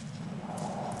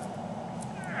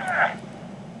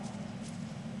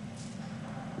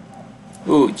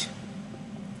 Úgy.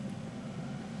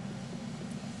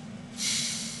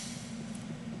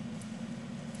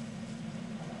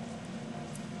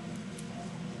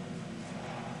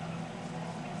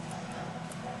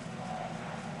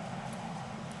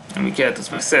 Ami kellett,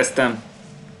 azt megszereztem.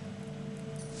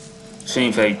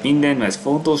 Semmi fel itt mindent, mert ez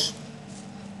fontos.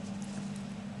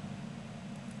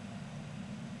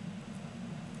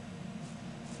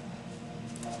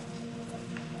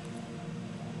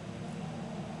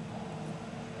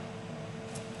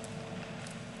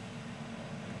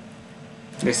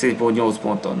 És szép 8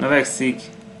 ponton növekszik.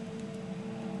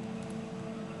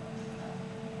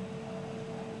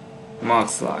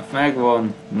 Max Life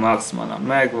megvan, Max Mana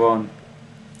megvan.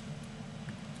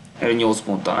 Erre 8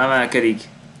 ponttal emelkedik.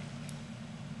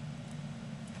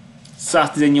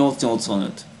 118-85.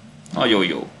 Nagyon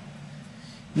jó.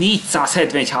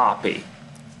 471 HP.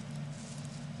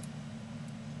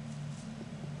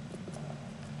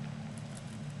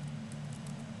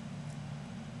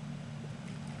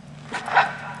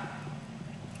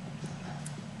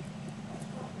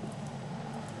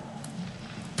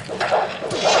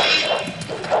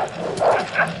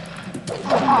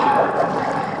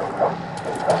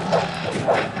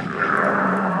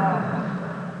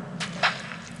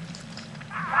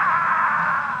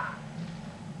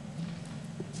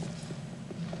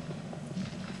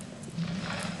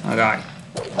 Alright.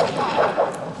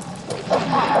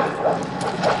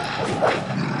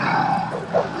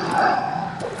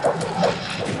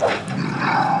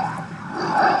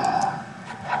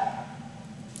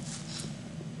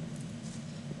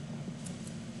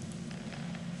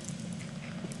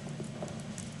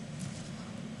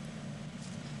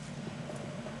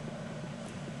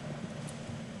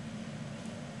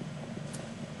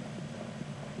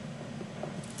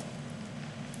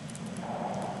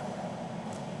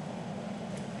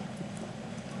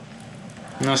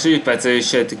 Nos, 5 perccel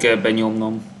is kell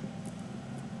benyomnom.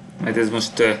 Mert ez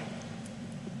most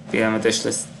félelmetes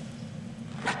lesz.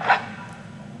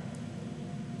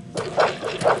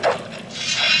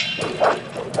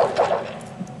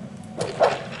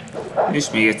 És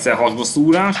még egyszer hasba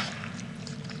szúrás.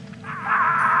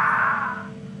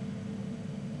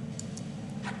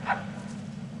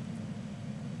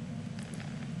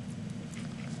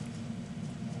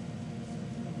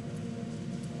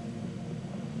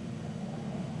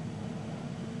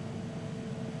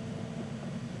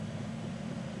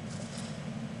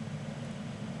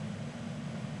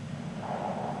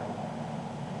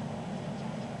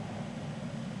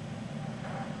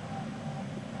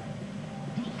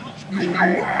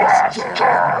 must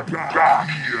turn back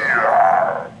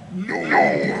here.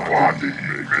 Nobody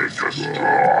makes us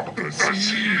strong the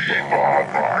sheep of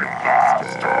my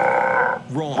master.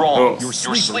 Wrong. Oh. Your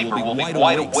sleeper will be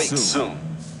wide awake soon.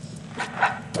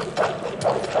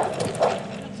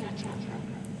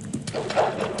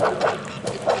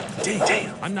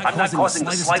 Damn, I'm not causing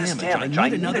the slightest damage. I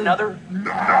need another.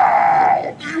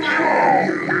 Now you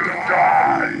will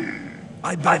die.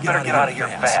 I better get out of here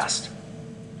fast.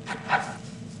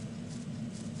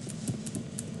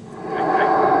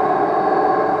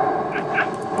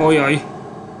 Ojaj!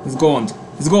 Ez gond!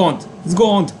 Ez gond! Ez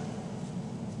gond!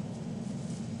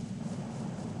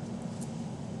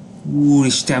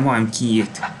 Úristen, majdnem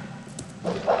kiírt.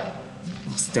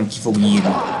 Azt hiszem, ki fog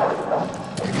írni.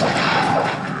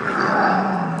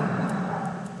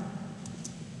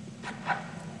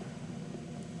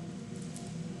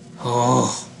 Oh,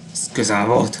 ez közel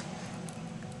volt.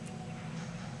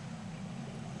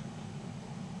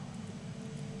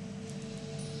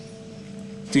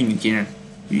 Tűnjünk innen.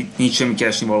 Itt nincs semmi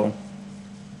keresni való.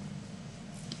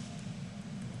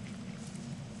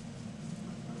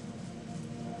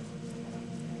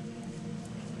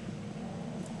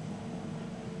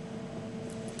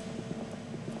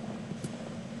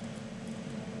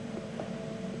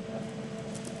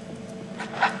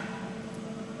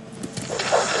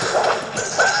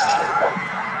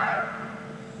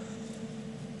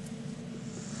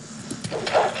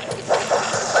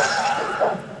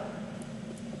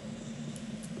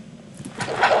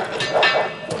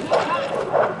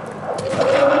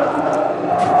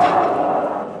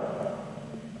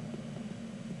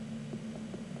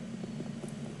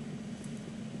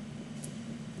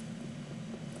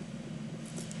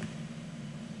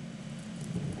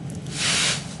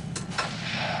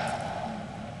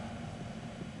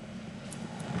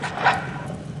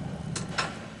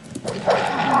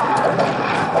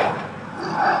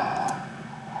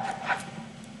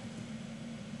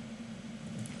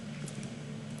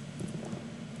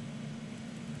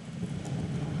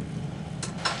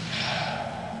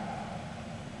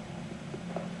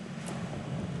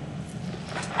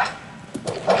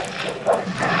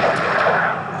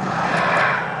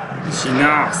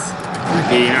 Csinász!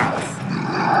 Bénász!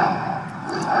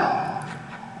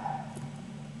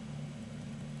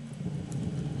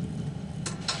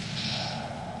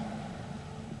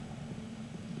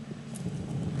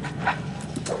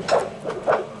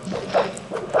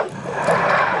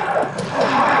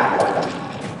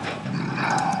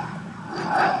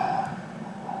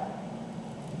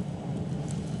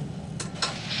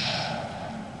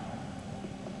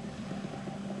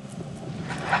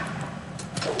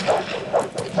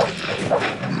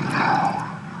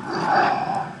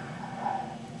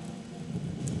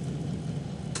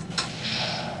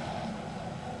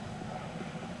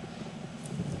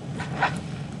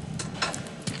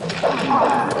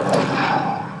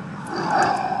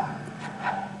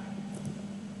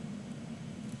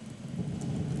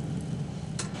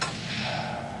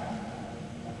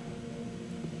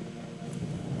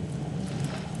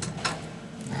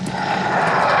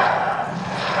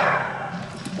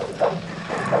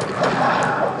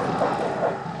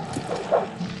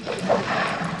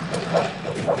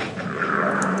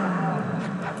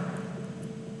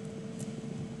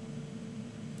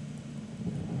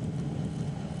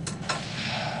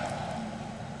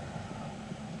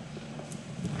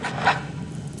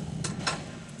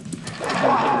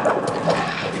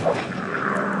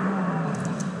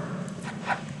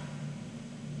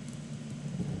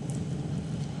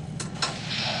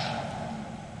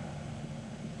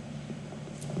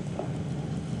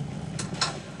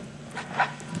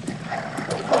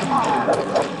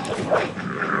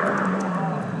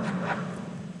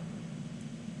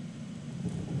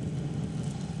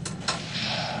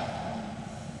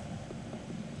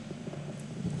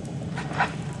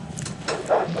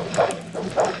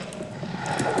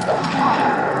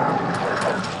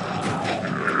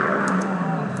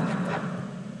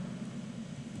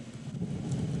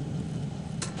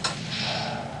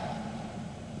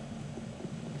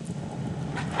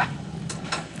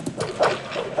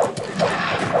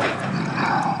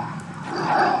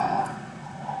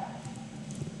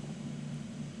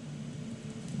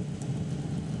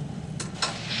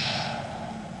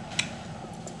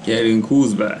 Gyerünk,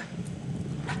 húzz be!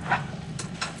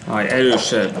 Haj,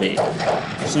 erősebbé!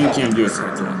 Senki nem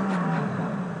győzhet le.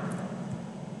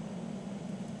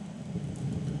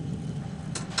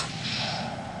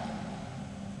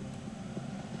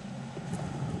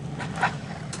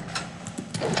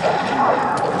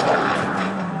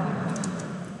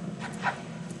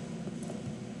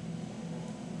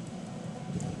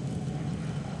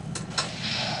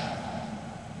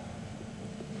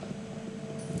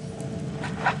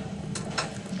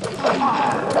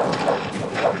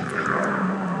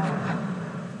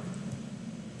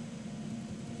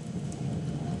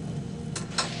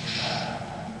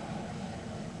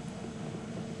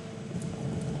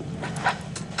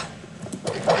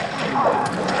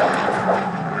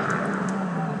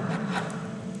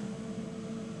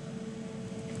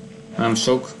 nem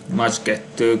sok, más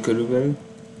 2 körülbelül.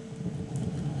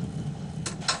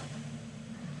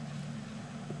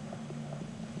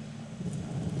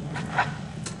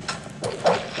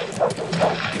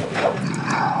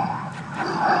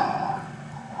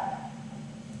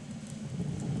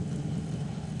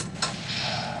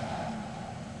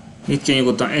 Itt kell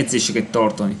nyugodtan edzéseket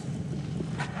tartani.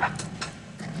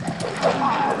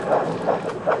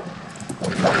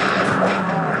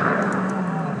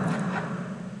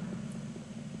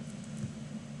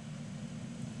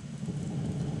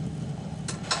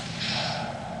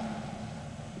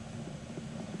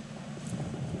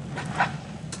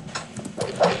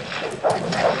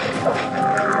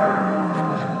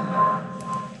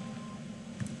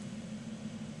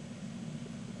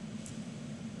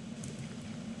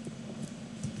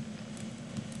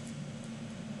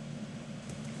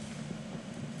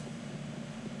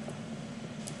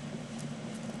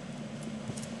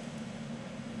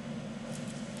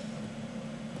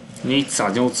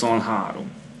 ...483.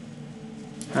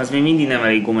 Ez még mindig nem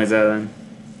elég Gomez ellen.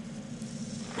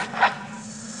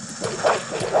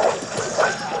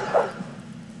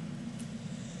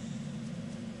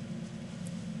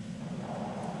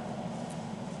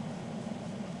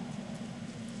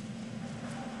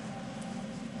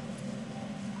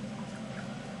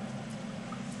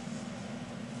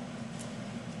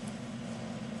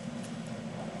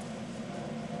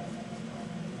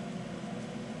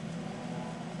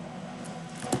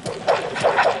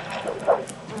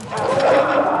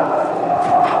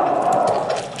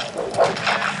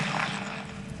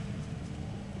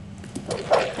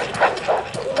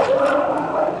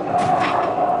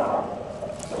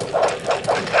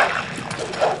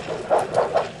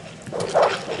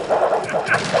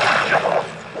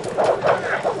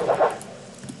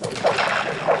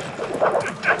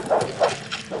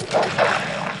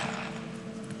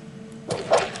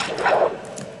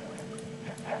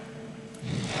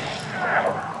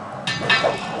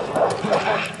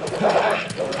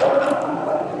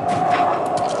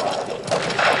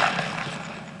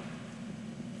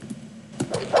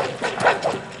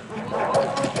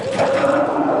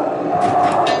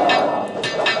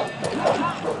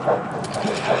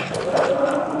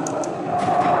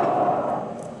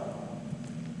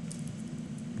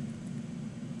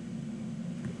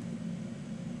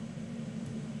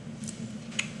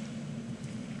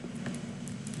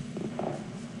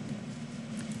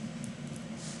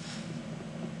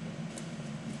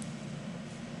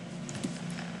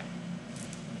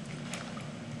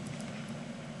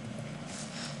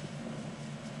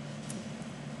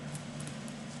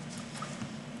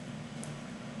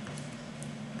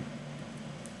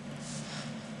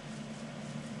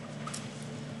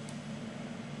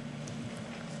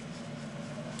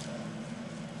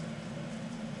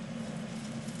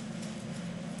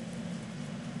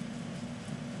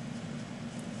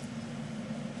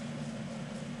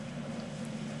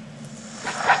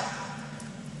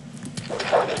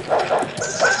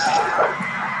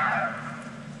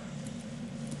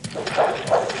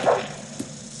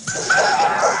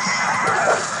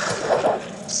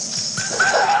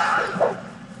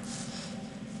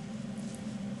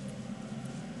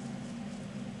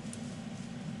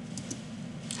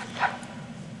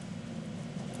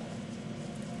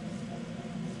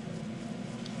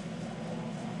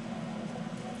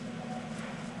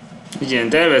 Ugye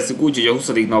tervezzük úgy, hogy a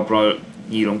 20. napra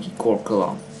nyírom ki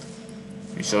Korkala.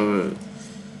 És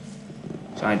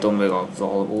állítom meg az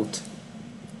alvót.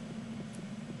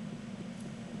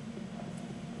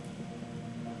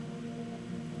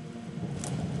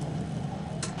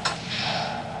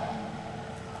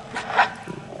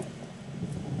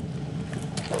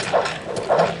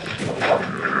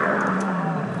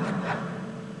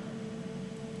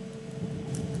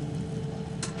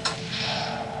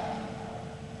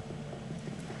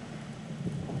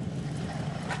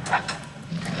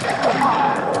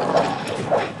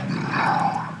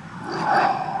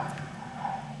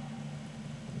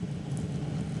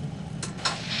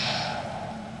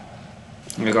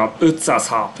 Legalább 500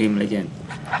 HP-m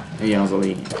legyen az a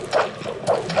lényeg.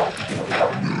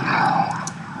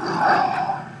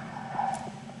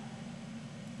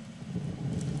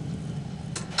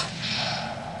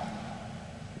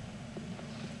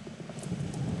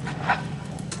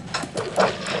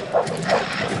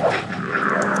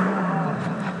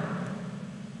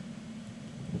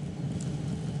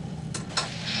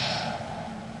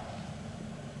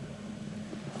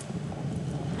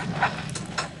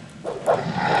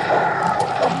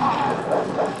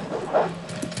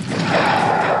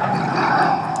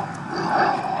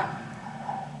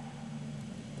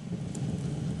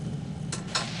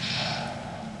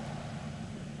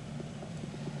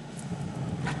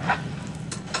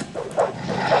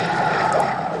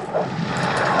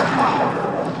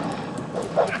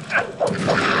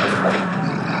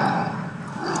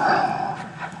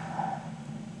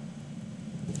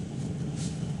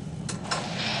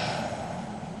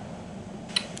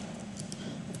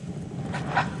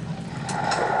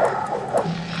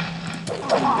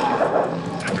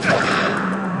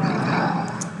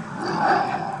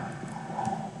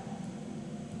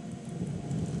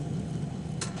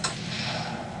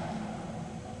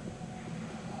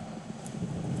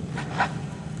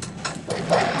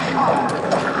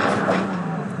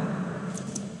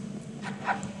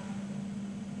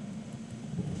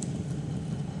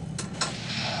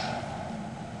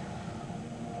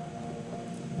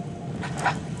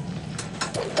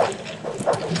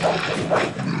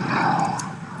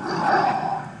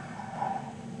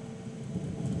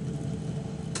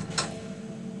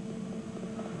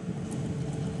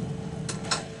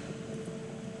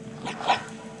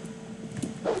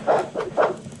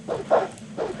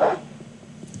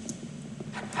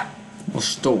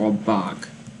 Ostoba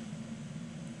bug.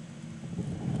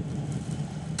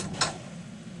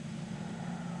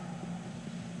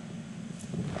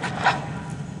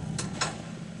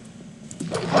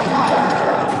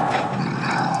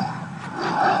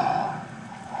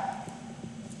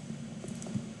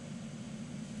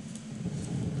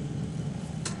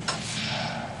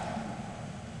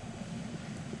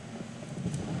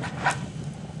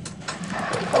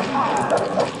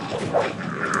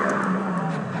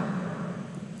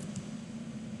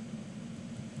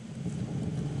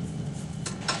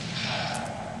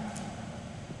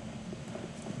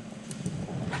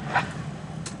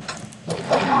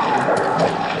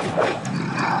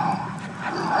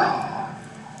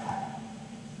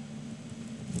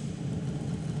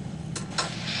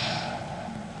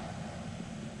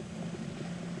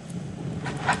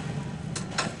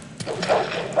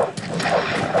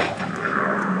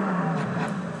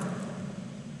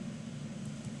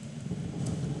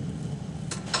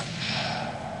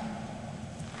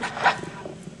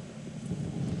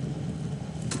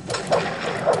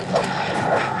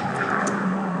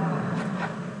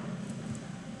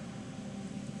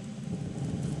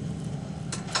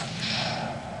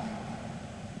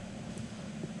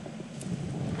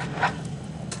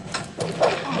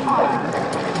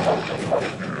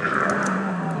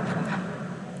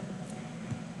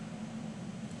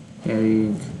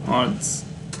 Gyerünk, harc!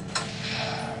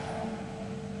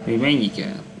 Még mennyi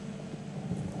kell?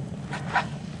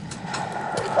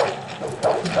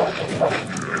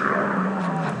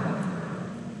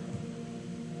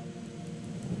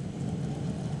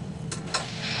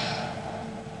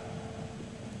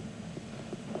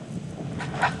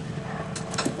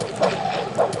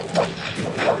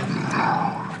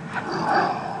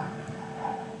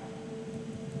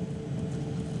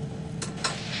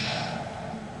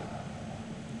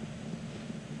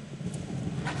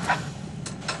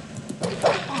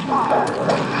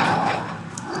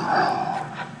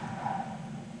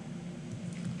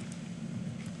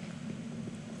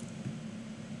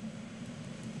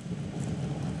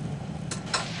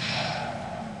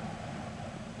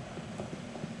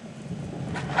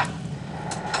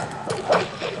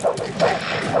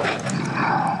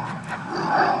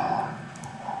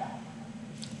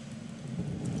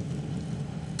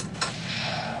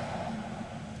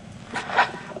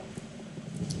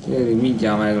 Gyerünk,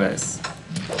 mindjárt meg lesz.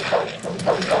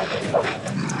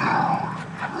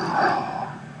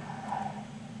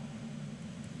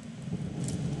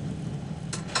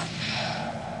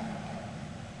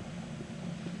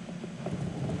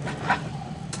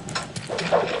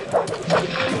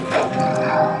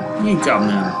 Inkább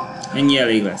nem. Ennyi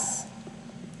elég lesz.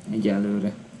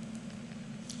 Egyelőre.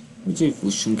 Úgyhogy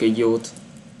fussunk egy jót.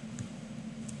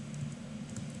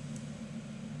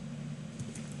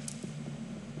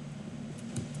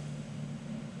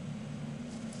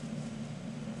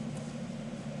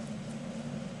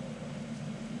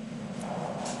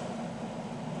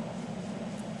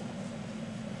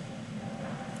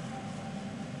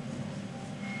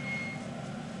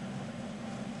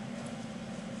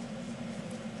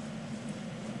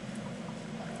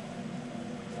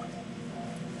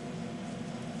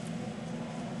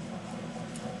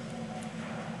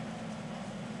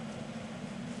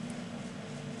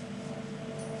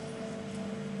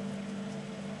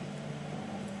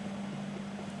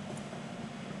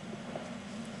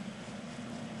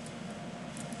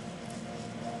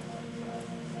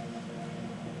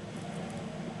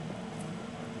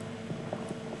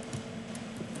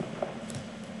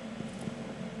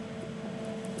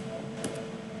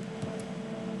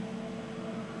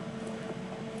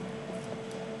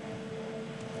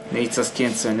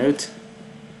 ...495.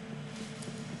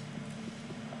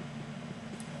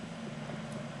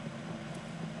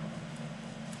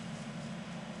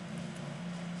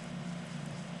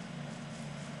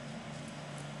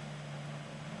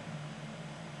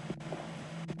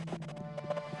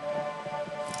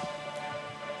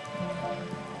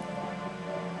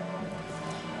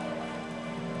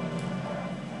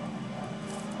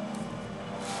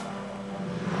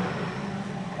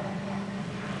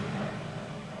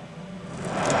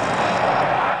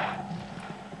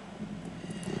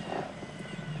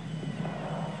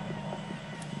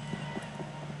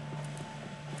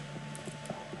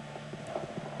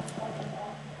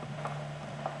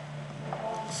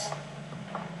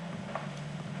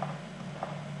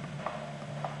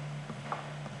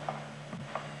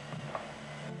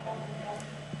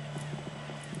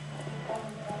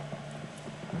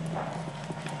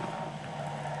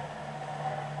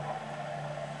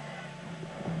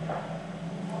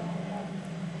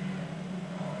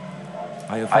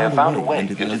 I have found a way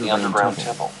into the underground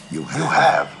temple. You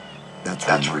have?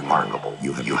 That's remarkable.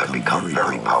 You have become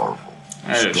very powerful.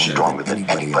 Stronger than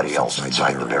anybody else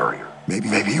inside the barrier.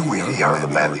 Maybe we are the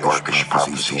man the Orcish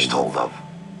prophecies told of.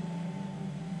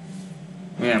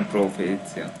 Milyen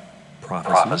profécia?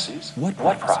 Prophecies? What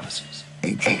prophecies?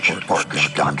 Ancient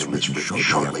Orcish documents written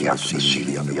shortly after the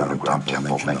sealing of the underground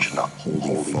temple mention a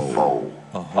holy foe.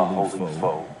 A holy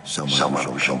foe. Someone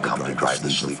who shall come to drive the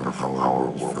sleeper from our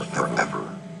world forever.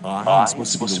 I'm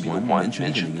supposed to be the one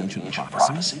mentioned in the ancient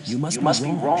prophecies? You must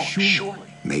be wrong, surely.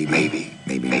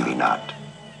 Maybe not.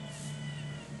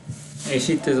 És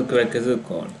itt ez a következő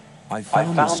kard. I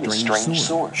found a strange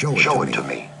sword. Show it to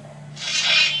me.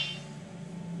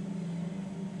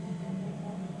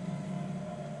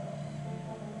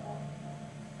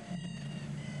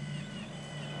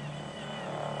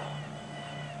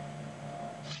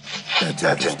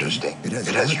 That's interesting. It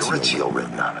has Eurythiel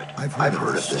written on it. I've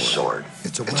heard of this sword.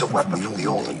 It's a weapon from the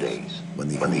olden days, when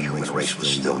the human race was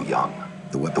still young.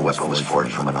 The weapon was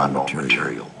forged from an unknown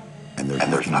material, and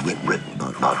there's nothing written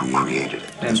about who created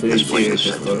it. This place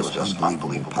said it was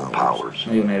unbelievable powers,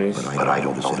 but I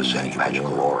don't notice any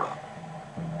magical aura.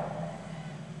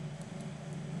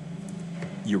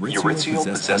 Eurythiel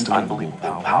possessed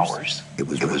unbelievable powers? It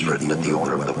was written that the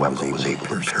owner of the weapon was able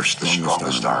to pierce the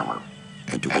strongest armor,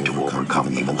 and to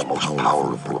overcome even the most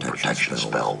powerful protection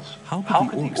spells. How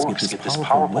could the orcs get this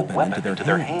powerful weapon into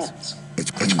their hands?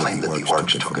 It's claimed that the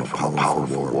orcs took it from a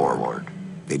powerful warlord.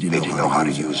 They didn't know how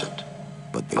to use it,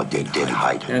 but they did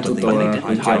hide it. Nem But they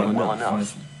didn't hide it well tudtam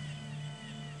enough.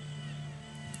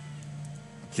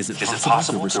 Is it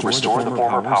possible to restore the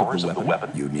former powers of the weapon?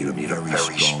 You need a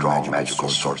very strong magical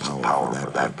source of power for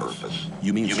that purpose.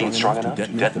 You mean strong enough to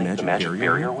detonate the magic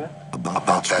barrier with?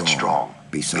 About that strong.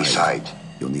 Besides,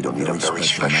 you'll need a very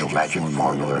special magic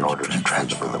formula in order to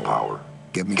transfer the power.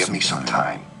 Give me some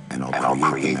time, and I'll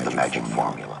create the magic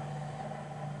formula.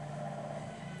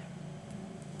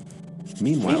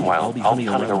 Meanwhile, I'll be hunting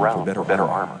around for better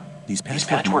armor. These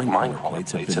patchwork minecraft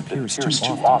plates have appeared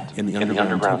too often in the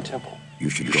underground temple. You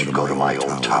should go to my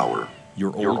old tower.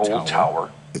 Your old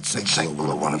tower? It sank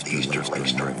below one of the eastern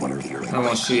lakes during one of the earthquakes. Nem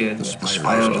most hülyed. The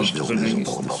spires are still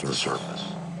visible above the surface.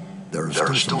 There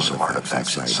are still some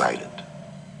artifacts inside it.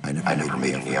 I never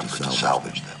made any effort to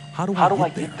salvage them. How do I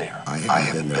get there? I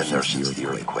haven't been there since the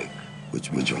earthquake,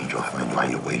 which means you'll have to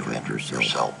find a way to enter it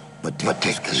yourself. But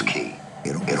take this key.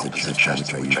 It opens the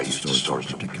chest which I used to store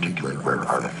some particularly rare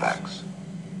artifacts.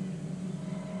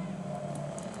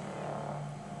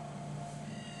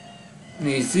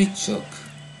 Nézzük csak.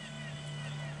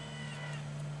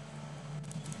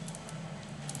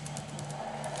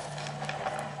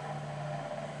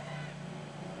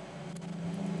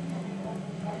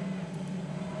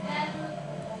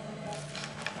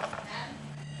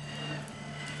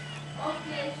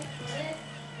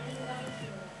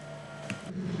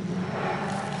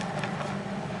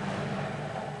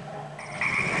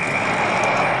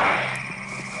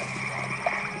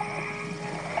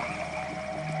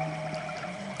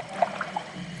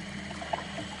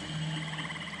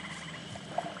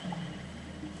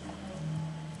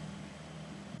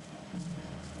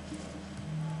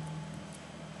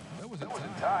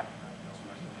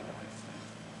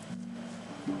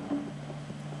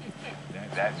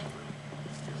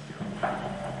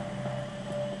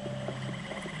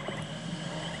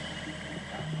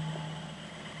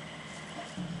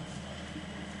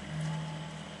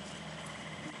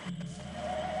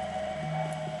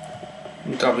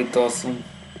 Mit alszunk.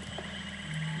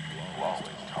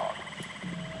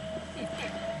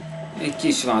 Egy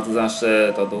kis változást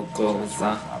adok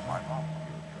hozzá.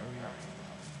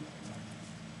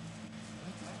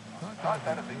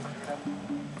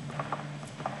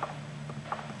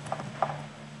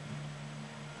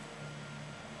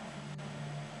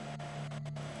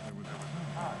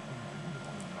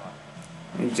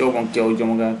 Jobban kiadja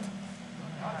magát.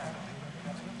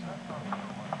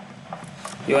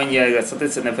 Jó, ennyire lesz, hát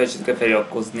egyszerűen ne felejtsétek el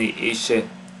feliratkozni, és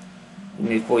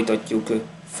még folytatjuk.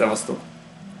 Szevasztok!